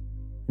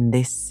 and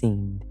this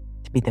seemed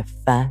to be the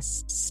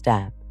first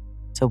step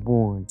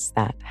towards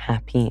that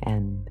happy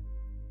end.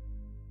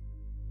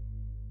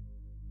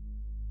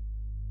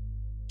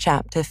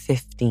 Chapter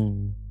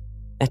 15.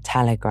 A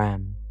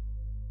Telegram.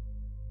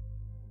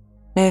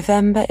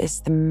 "November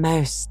is the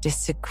most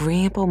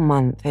disagreeable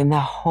month in the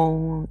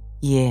whole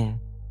year,"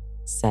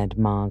 said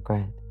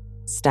Margaret,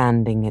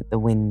 standing at the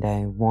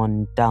window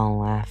one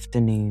dull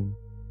afternoon,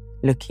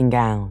 looking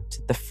out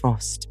at the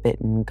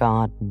frost-bitten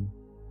garden.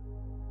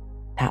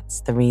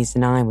 "That's the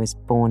reason I was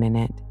born in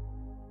it,"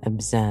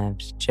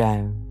 observed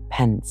Joe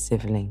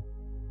pensively,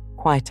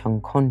 quite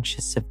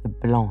unconscious of the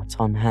blot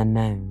on her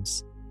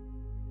nose.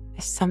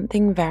 "If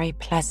something very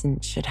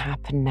pleasant should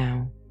happen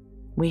now,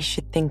 we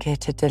should think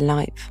it a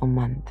delightful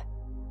month,"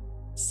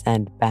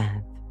 said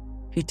Beth,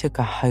 who took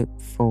a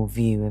hopeful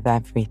view of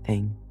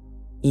everything,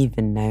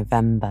 even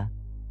November.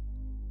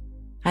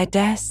 "I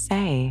dare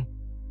say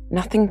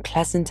nothing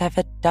pleasant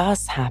ever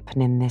does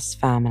happen in this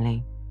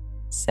family,"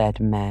 said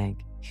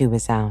Meg, who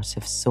was out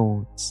of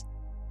sorts.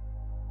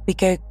 "We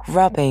go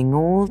grubbing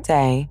all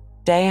day,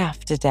 day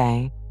after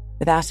day,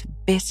 without a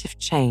bit of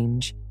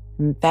change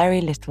and very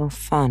little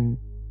fun.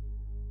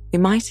 We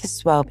might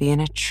as well be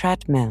in a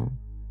treadmill.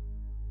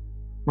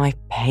 My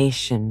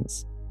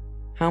patience,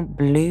 how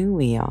blue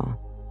we are,"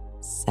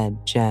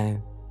 said Joe.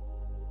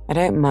 "I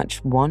don't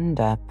much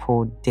wonder,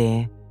 poor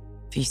dear,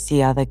 if you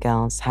see other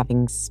girls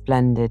having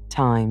splendid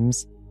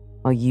times,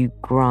 while you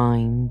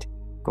grind,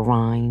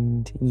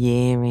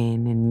 year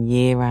in and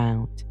year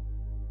out.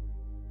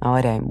 Oh,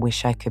 I don't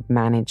wish I could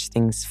manage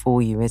things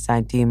for you as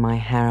I do my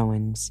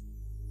heroines.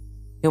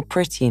 You're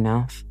pretty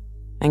enough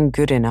and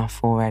good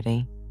enough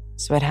already,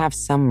 so I'd have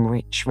some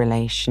rich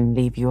relation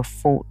leave you a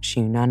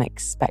fortune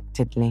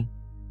unexpectedly.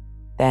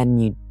 Then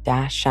you'd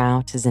dash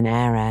out as an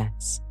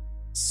heiress,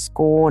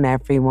 scorn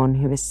everyone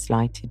who has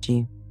slighted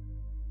you,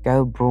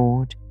 go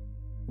abroad,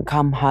 and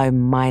come home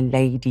my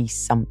lady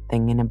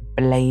something in a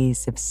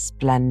blaze of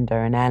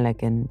splendour and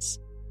elegance.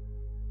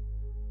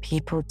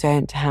 People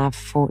don't have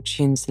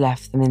fortunes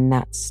left them in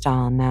that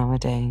style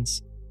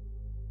nowadays.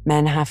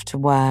 Men have to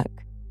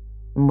work,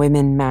 and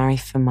women marry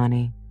for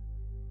money.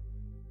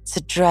 It's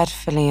a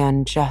dreadfully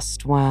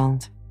unjust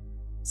world,"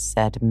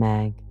 said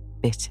Meg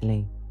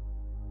bitterly.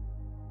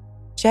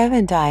 "Joe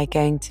and I are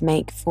going to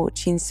make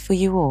fortunes for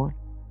you all.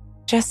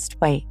 Just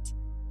wait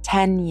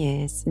 10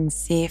 years and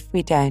see if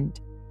we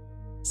don't,"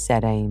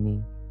 said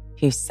Amy,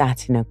 who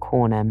sat in a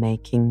corner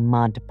making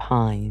mud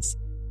pies,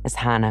 as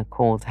Hannah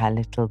called her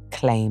little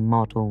clay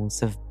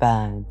models of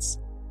birds,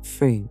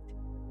 fruit,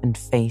 and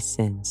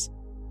faces.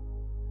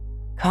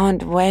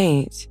 "Can't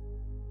wait.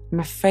 I'm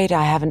afraid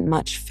I haven't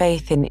much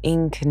faith in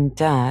ink and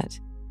dirt.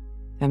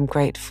 I'm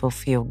grateful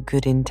for your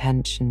good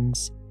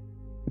intentions,"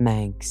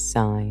 Meg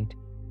sighed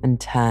and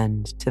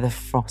turned to the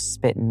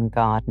frost-bitten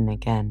garden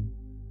again.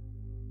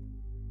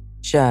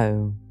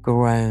 Joe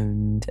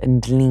groaned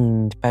and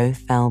leaned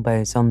both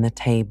elbows on the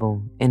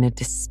table in a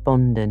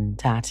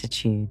despondent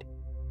attitude,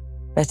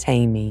 but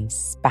Amy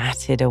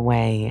spatted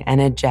away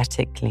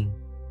energetically,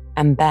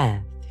 and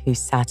Beth, who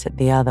sat at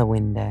the other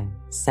window,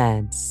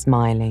 said,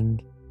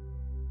 smiling,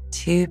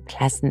 "Two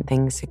pleasant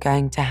things are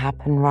going to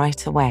happen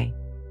right away.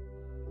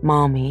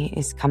 Marmee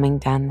is coming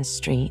down the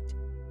street,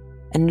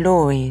 and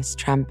Laurie is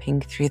tramping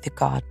through the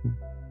garden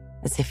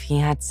as if he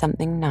had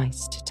something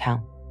nice to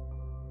tell."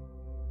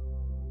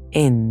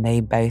 In they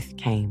both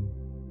came,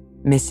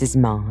 Mrs.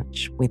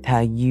 March with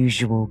her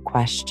usual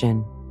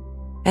question,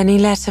 Any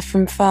letter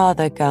from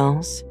father,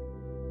 girls?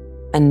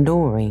 And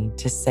Laurie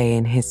to say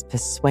in his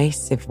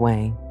persuasive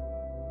way,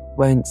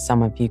 won't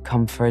some of you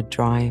come for a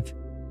drive?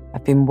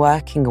 I've been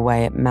working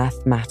away at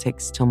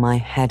mathematics till my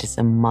head is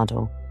a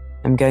muddle.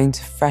 I'm going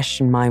to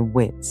freshen my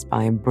wits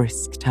by a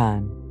brisk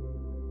turn.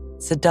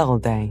 It's a dull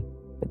day,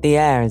 but the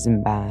air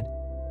isn't bad.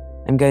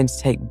 I'm going to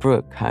take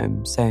Brooke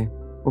home, so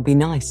we'll be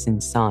nice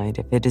inside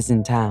if it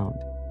isn't out.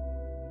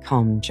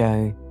 Come,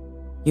 Joe.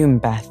 You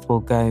and Beth will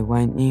go,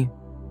 won't you?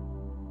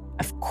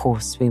 Of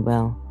course we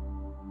will.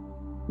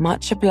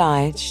 Much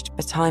obliged,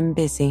 but I'm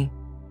busy.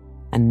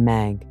 And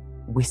Meg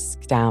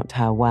whisked out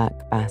her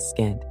work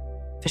basket,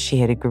 for she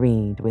had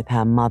agreed with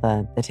her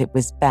mother that it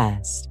was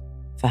best,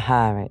 for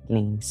her at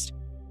least,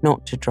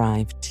 not to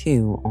drive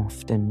too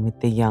often with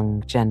the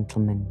young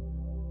gentleman.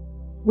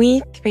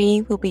 We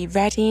three will be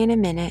ready in a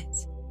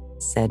minute,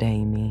 said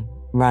Amy,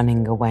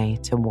 running away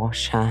to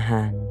wash her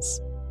hands.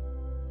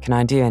 Can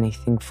I do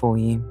anything for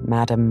you,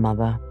 Madam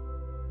Mother?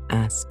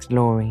 Asked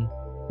Laurie,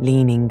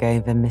 leaning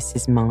over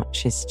Mrs.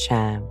 March's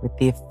chair with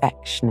the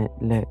affectionate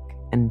look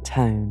and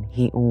tone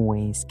he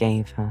always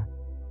gave her.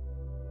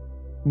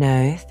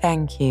 No,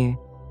 thank you,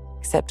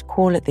 except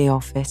call at the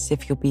office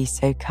if you'll be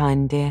so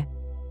kind, dear.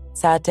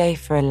 It's our day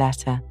for a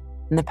letter,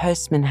 and the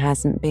postman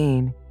hasn't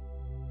been.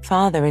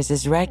 Father is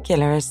as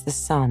regular as the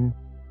sun.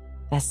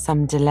 There's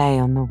some delay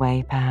on the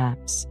way,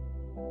 perhaps.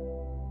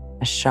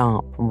 A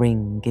sharp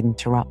ring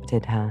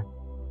interrupted her,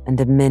 and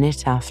a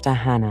minute after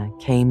Hannah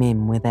came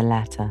in with a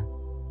letter.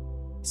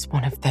 It's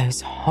one of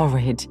those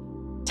horrid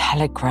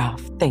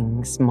telegraph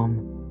things,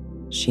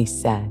 Mum, she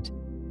said,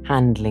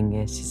 handling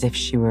it as if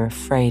she were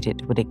afraid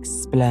it would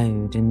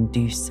explode and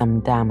do some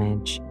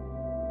damage.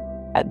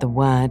 At the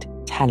word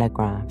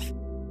telegraph,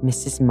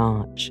 Mrs.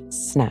 March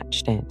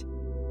snatched it,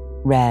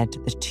 read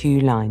the 2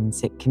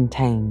 lines it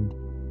contained,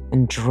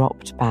 and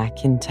dropped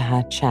back into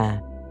her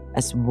chair,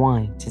 as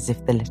white as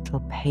if the little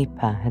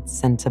paper had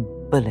sent a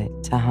bullet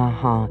to her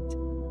heart.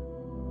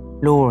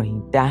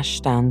 Laurie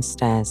dashed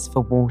downstairs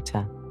for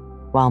water,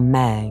 while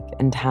Meg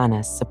and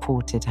Hannah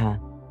supported her,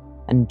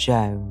 and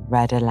Joe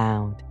read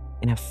aloud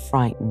in a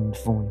frightened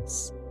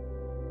voice.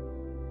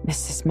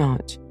 Mrs.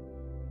 March,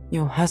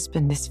 your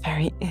husband is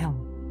very ill.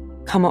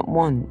 Come at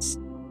once.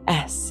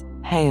 S.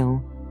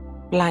 Hale,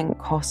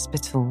 Blank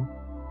Hospital,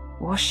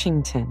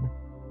 Washington.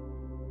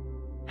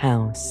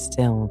 How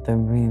still the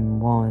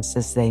room was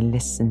as they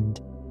listened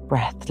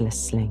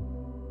breathlessly.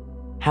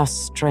 How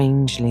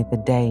strangely the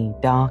day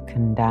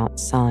darkened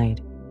outside,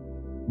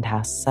 and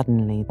how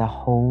suddenly the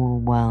whole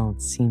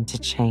world seemed to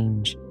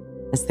change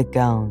as the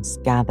girls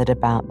gathered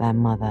about their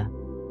mother,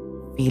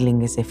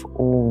 feeling as if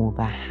all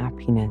the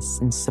happiness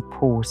and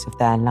support of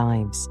their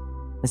lives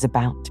was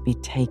about to be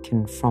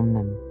taken from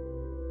them.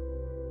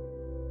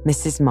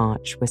 Mrs.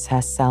 March was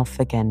herself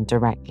again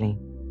directly,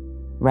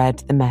 read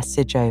the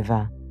message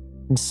over,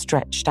 and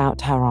stretched out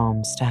her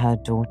arms to her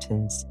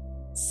daughters,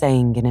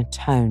 saying in a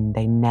tone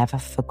they never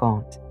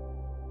forgot,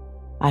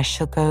 I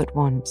shall go at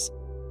once,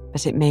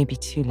 but it may be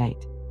too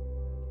late.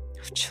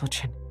 Oh,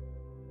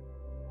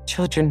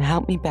 children,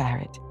 help me bear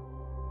it.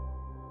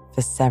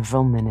 For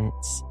several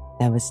minutes,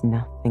 there was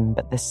nothing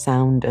but the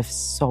sound of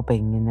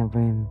sobbing in the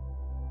room,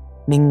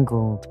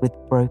 mingled with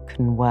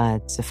broken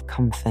words of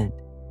comfort,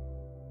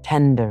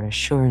 tender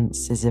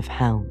assurances of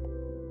help,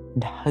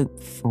 and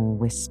hopeful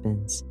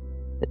whispers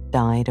that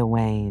died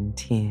away in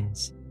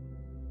tears.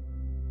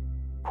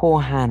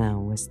 Poor Hannah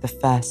was the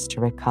first to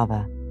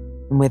recover,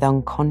 and with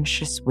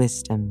unconscious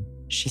wisdom,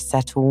 she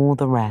set all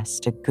the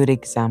rest a good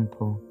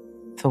example,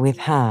 for with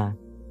her,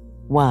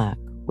 work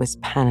was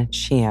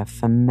panacea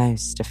for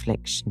most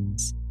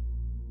afflictions.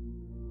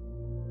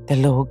 The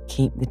Lord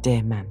keep the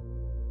dear man.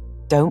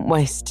 Don't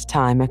waste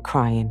time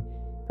a-crying,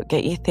 but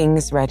get your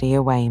things ready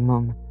away,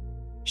 Mum,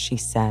 she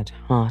said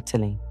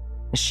heartily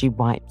as she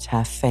wiped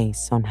her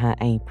face on her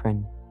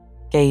apron,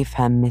 gave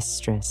her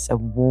mistress a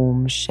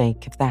warm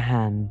shake of the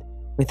hand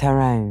with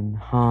her own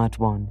hard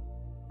one,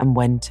 and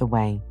went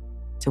away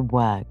to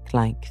work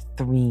like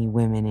 3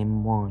 women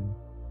in one.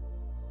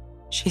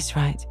 She's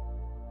right.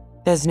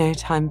 There's no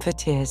time for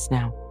tears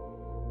now.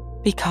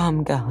 Be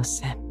calm,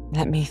 girls.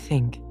 Let me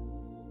think.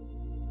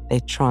 They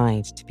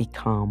tried to be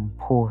calm,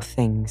 poor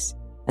things,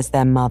 as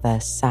their mother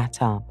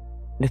sat up,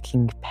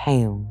 looking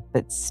pale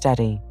but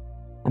steady,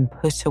 and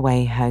put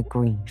away her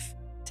grief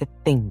to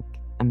think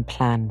and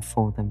plan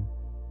for them.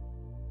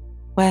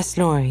 Where's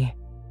Laurie?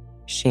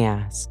 She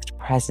asked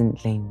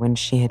presently when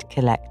she had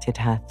collected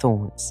her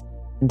thoughts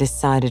and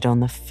decided on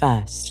the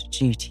first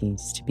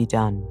duties to be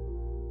done.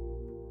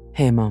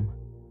 Here, Mum.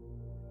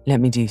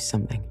 Let me do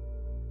something,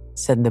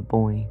 said the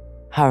boy,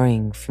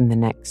 hurrying from the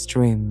next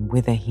room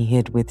whither he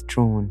had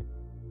withdrawn,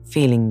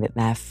 feeling that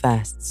their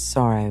first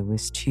sorrow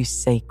was too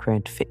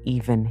sacred for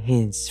even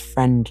his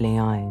friendly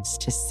eyes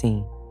to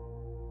see.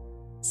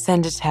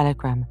 Send a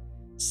telegram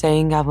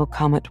saying I will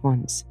come at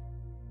once.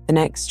 The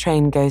next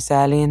train goes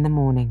early in the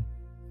morning.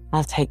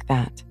 I'll take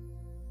that.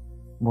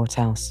 What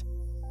else?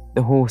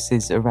 The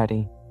horses are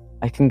ready.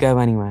 I can go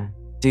anywhere,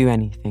 do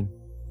anything,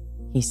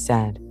 he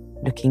said,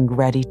 looking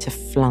ready to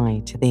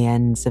fly to the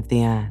ends of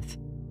the earth.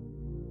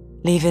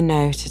 "Leave a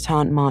note at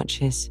Aunt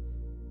March's.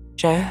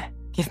 Joe,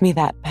 give me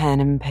that pen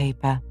and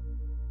paper."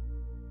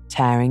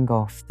 Tearing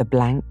off the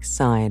blank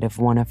side of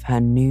one of her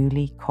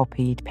newly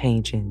copied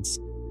pages,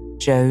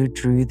 Jo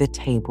drew the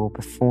table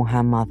before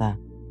her mother,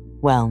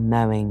 well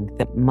knowing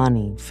that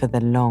money for the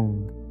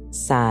long,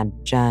 sad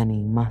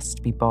journey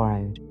must be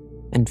borrowed,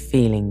 and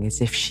feeling as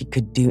if she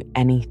could do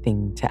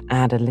anything to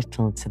add a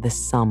little to the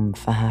sum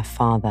for her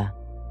father.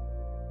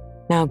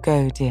 "Now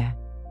go, dear,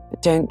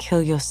 but don't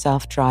kill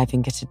yourself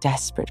driving at a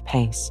desperate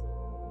pace.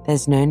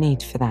 There's no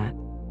need for that."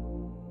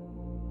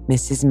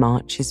 Mrs.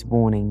 March's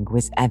warning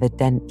was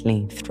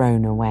evidently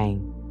thrown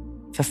away,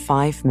 for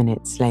 5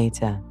 minutes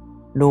later,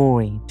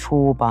 Laurie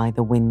tore by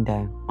the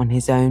window on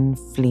his own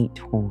fleet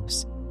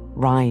horse,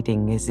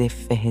 riding as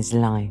if for his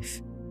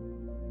life.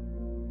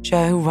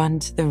 "Joe, run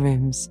to the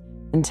rooms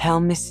and tell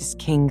Mrs.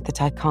 King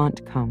that I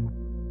can't come.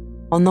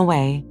 On the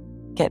way,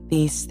 get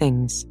these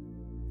things.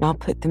 I'll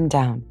put them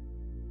down.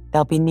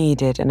 They'll be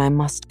needed and I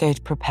must go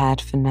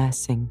prepared for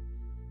nursing.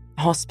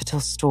 Hospital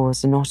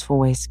stores are not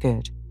always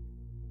good.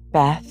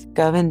 Beth,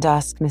 go and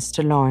ask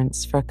Mr.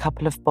 Lawrence for a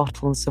couple of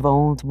bottles of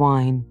old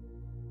wine.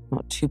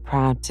 Not too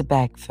proud to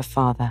beg for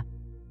father.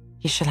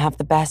 He shall have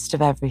the best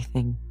of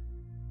everything.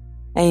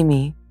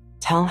 Amy,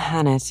 tell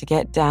Hannah to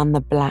get down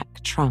the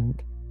black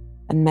trunk.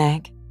 And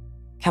Meg,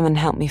 come and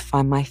help me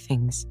find my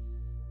things,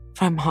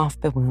 for I'm half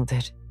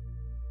bewildered."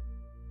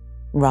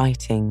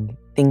 Writing,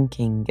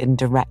 thinking, and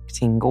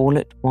directing all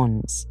at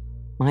once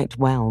might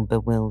well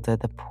bewilder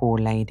the poor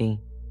lady,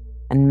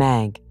 and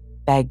Meg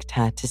begged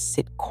her to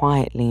sit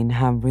quietly in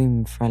her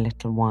room for a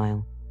little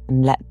while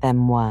and let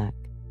them work.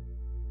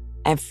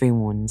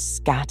 Everyone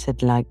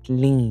scattered like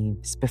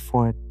leaves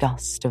before a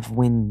gust of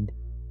wind,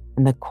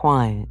 and the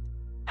quiet,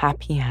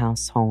 happy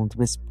household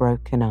was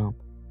broken up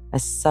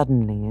as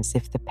suddenly as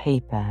if the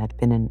paper had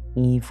been an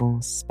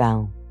evil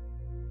spell.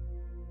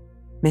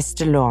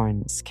 Mr.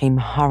 Lawrence came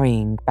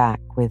hurrying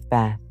back with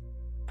Beth,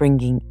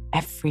 bringing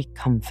every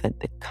comfort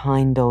the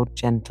kind old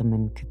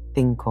gentleman could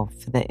think of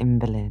for the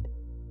invalid,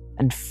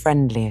 and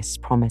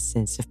friendliest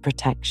promises of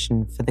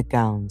protection for the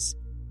girls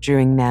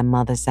during their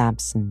mother's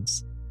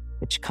absence,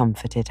 which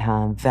comforted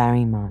her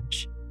very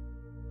much.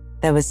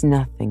 There was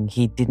nothing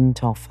he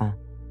didn't offer,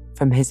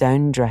 from his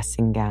own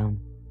dressing gown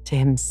to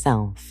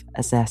himself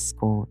as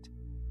escort,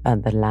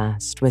 but the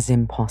last was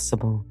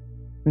impossible.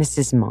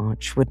 Mrs.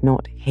 March would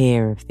not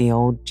hear of the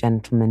old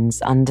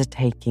gentleman's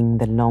undertaking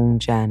the long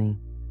journey,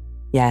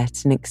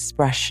 yet an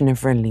expression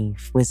of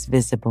relief was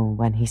visible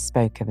when he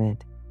spoke of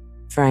it,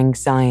 for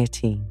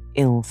anxiety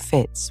ill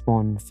fits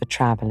one for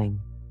travelling.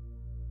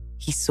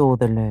 He saw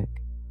the look,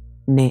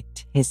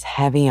 knit his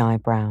heavy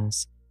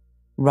eyebrows,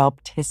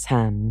 rubbed his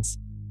hands,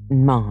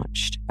 and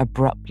marched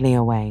abruptly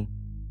away,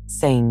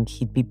 saying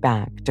he'd be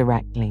back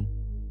directly.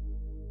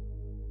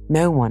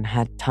 No one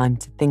had time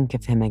to think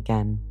of him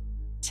again,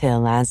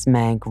 till as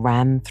Meg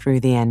ran through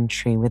the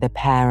entry with a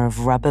pair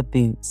of rubber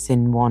boots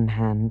in one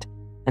hand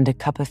and a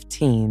cup of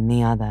tea in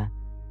the other,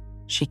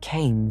 she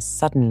came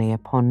suddenly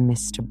upon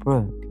Mr.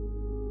 Brooke.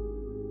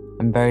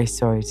 "I'm very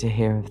sorry to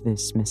hear of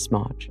this, Miss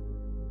March,"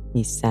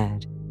 he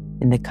said,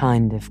 in the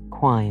kind of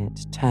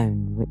quiet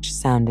tone which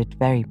sounded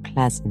very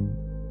pleasant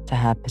to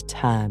her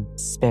perturbed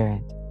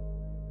spirit.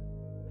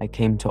 "I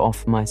came to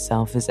offer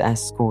myself as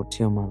escort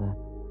to your mother.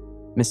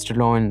 Mr.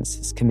 Lawrence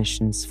has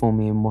commissions for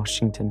me in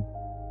Washington.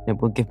 It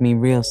will give me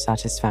real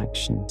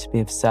satisfaction to be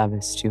of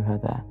service to her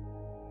there."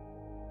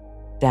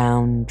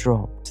 Down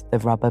dropped the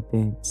rubber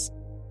boots,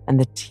 and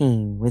the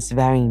tea was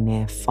very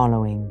near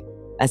following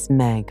as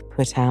Meg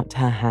put out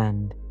her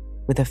hand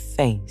with a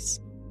face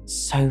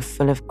so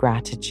full of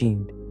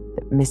gratitude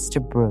that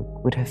Mr.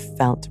 Brooke would have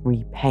felt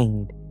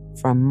repaid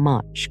for a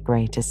much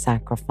greater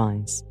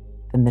sacrifice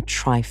than the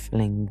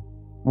trifling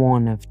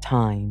one of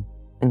time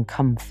and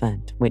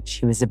comfort which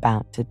he was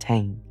about to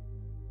take.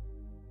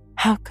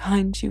 "How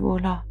kind you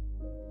all are.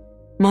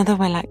 Mother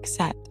will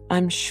accept,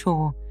 I'm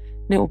sure,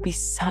 and it will be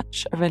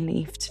such a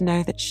relief to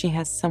know that she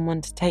has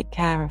someone to take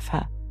care of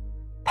her.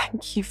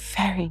 Thank you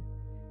very,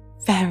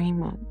 very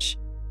much."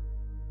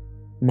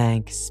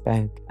 Meg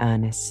spoke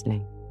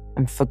earnestly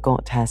and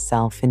forgot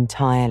herself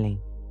entirely,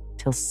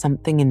 till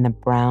something in the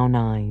brown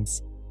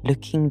eyes,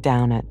 looking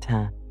down at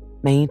her,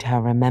 made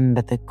her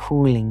remember the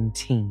cooling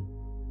tea,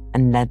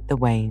 and led the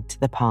way to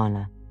the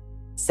parlour,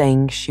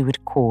 saying she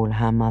would call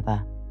her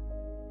mother.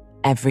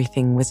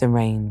 Everything was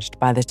arranged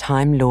by the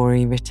time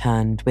Laurie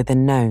returned with a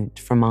note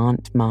from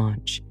Aunt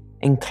March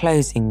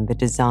enclosing the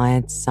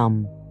desired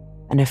sum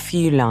and a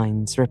few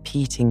lines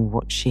repeating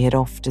what she had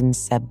often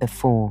said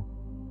before,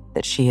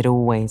 that she had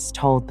always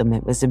told them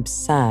it was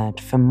absurd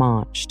for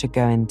March to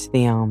go into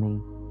the army,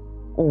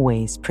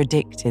 always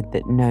predicted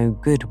that no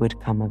good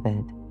would come of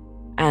it,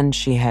 and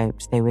she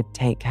hoped they would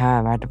take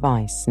her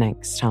advice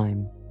next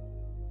time.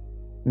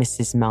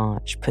 Mrs.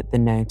 March put the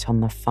note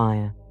on the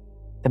fire,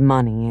 the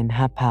money in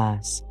her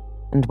purse,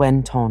 and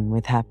went on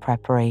with her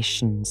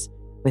preparations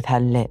with her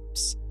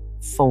lips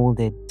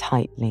folded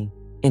tightly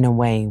in a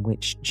way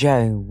which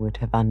Jo would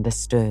have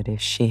understood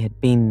if she had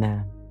been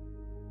there.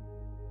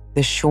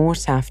 The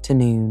short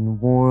afternoon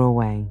wore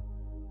away.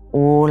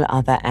 All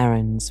other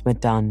errands were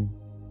done,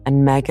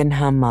 and Meg and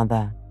her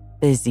mother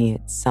busy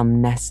at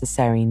some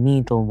necessary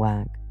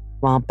needlework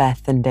while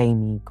Beth and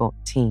Amy got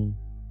tea,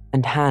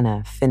 and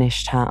Hannah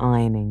finished her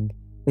ironing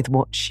with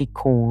what she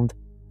called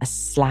a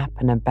slap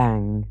and a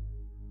bang.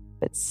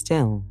 But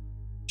still,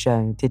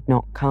 Jo did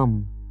not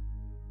come.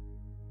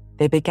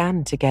 They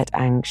began to get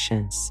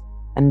anxious,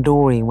 and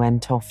Dory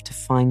went off to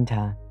find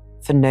her,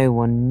 for no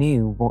one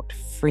knew what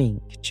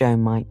freak Jo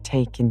might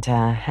take into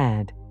her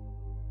head.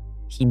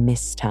 He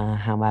missed her,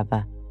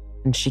 however,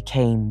 and she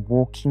came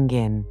walking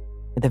in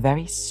with a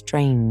very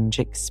strange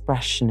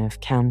expression of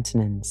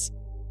countenance,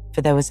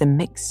 for there was a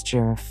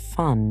mixture of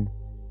fun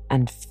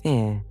and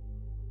fear,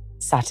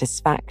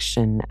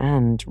 satisfaction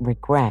and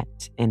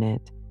regret in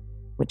it,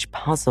 which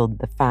puzzled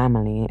the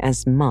family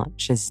as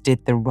much as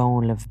did the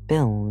roll of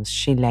bills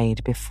she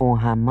laid before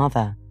her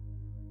mother,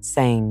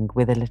 saying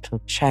with a little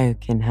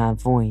choke in her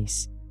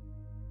voice,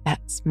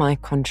 "That's my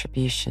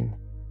contribution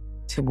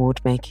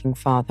toward making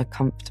father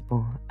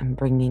comfortable and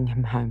bringing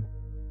him home."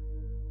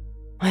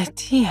 "My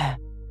dear,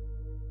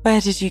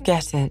 where did you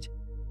get it?"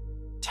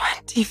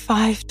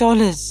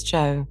 $25,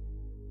 Jo.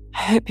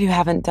 I hope you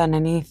haven't done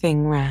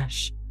anything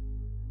rash."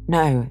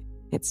 "No,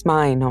 it's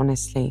mine,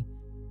 honestly.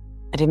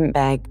 I didn't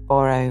beg,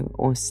 borrow,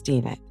 or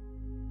steal it.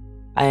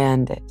 I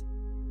earned it.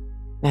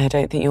 I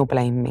don't think you'll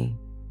blame me,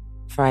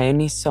 for I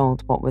only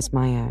sold what was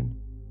my own."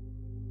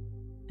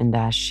 And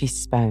as she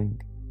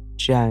spoke,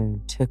 Jo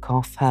took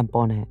off her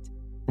bonnet,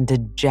 and a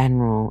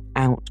general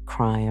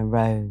outcry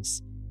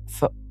arose,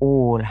 for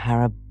all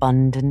her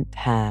abundant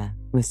hair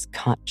was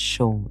cut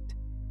short.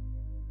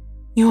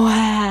 "Your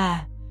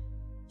hair!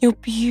 Your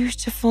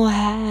beautiful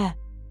hair!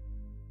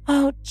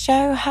 Oh,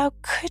 Jo, how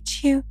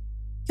could you?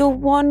 Your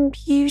one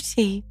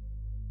beauty!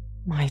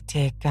 My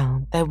dear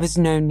girl, there was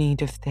no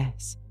need of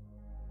this.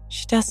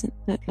 She doesn't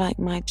look like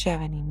my Jo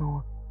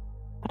anymore,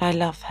 but I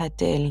love her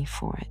dearly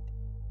for it."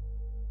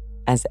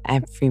 As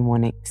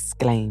everyone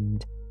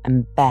exclaimed,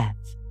 and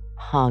Beth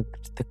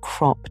hugged the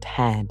cropped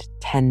head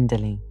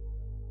tenderly,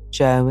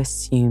 Jo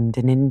assumed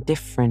an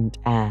indifferent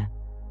air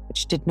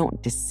which did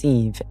not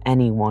deceive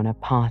anyone a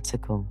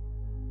particle,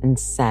 and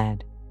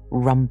said,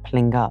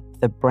 rumpling up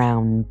the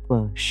brown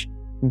bush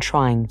and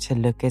trying to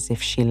look as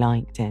if she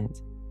liked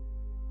it,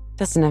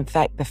 "Doesn't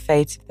affect the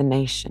fate of the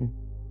nation,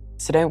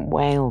 so don't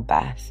wail,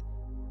 Beth.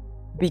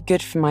 It'll be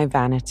good for my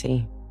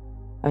vanity.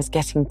 I was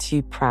getting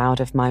too proud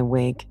of my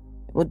wig.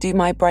 It will do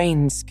my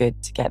brains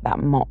good to get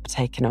that mop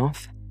taken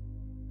off.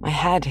 My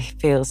head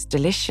feels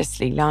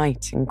deliciously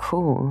light and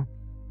cool,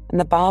 and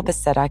the barber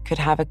said I could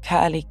have a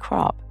curly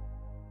crop,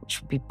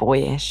 which would be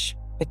boyish,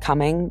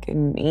 becoming,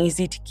 and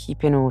easy to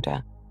keep in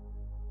order.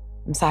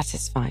 I'm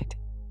satisfied.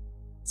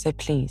 So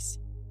please,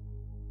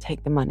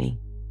 take the money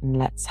and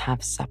let's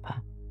have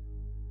supper."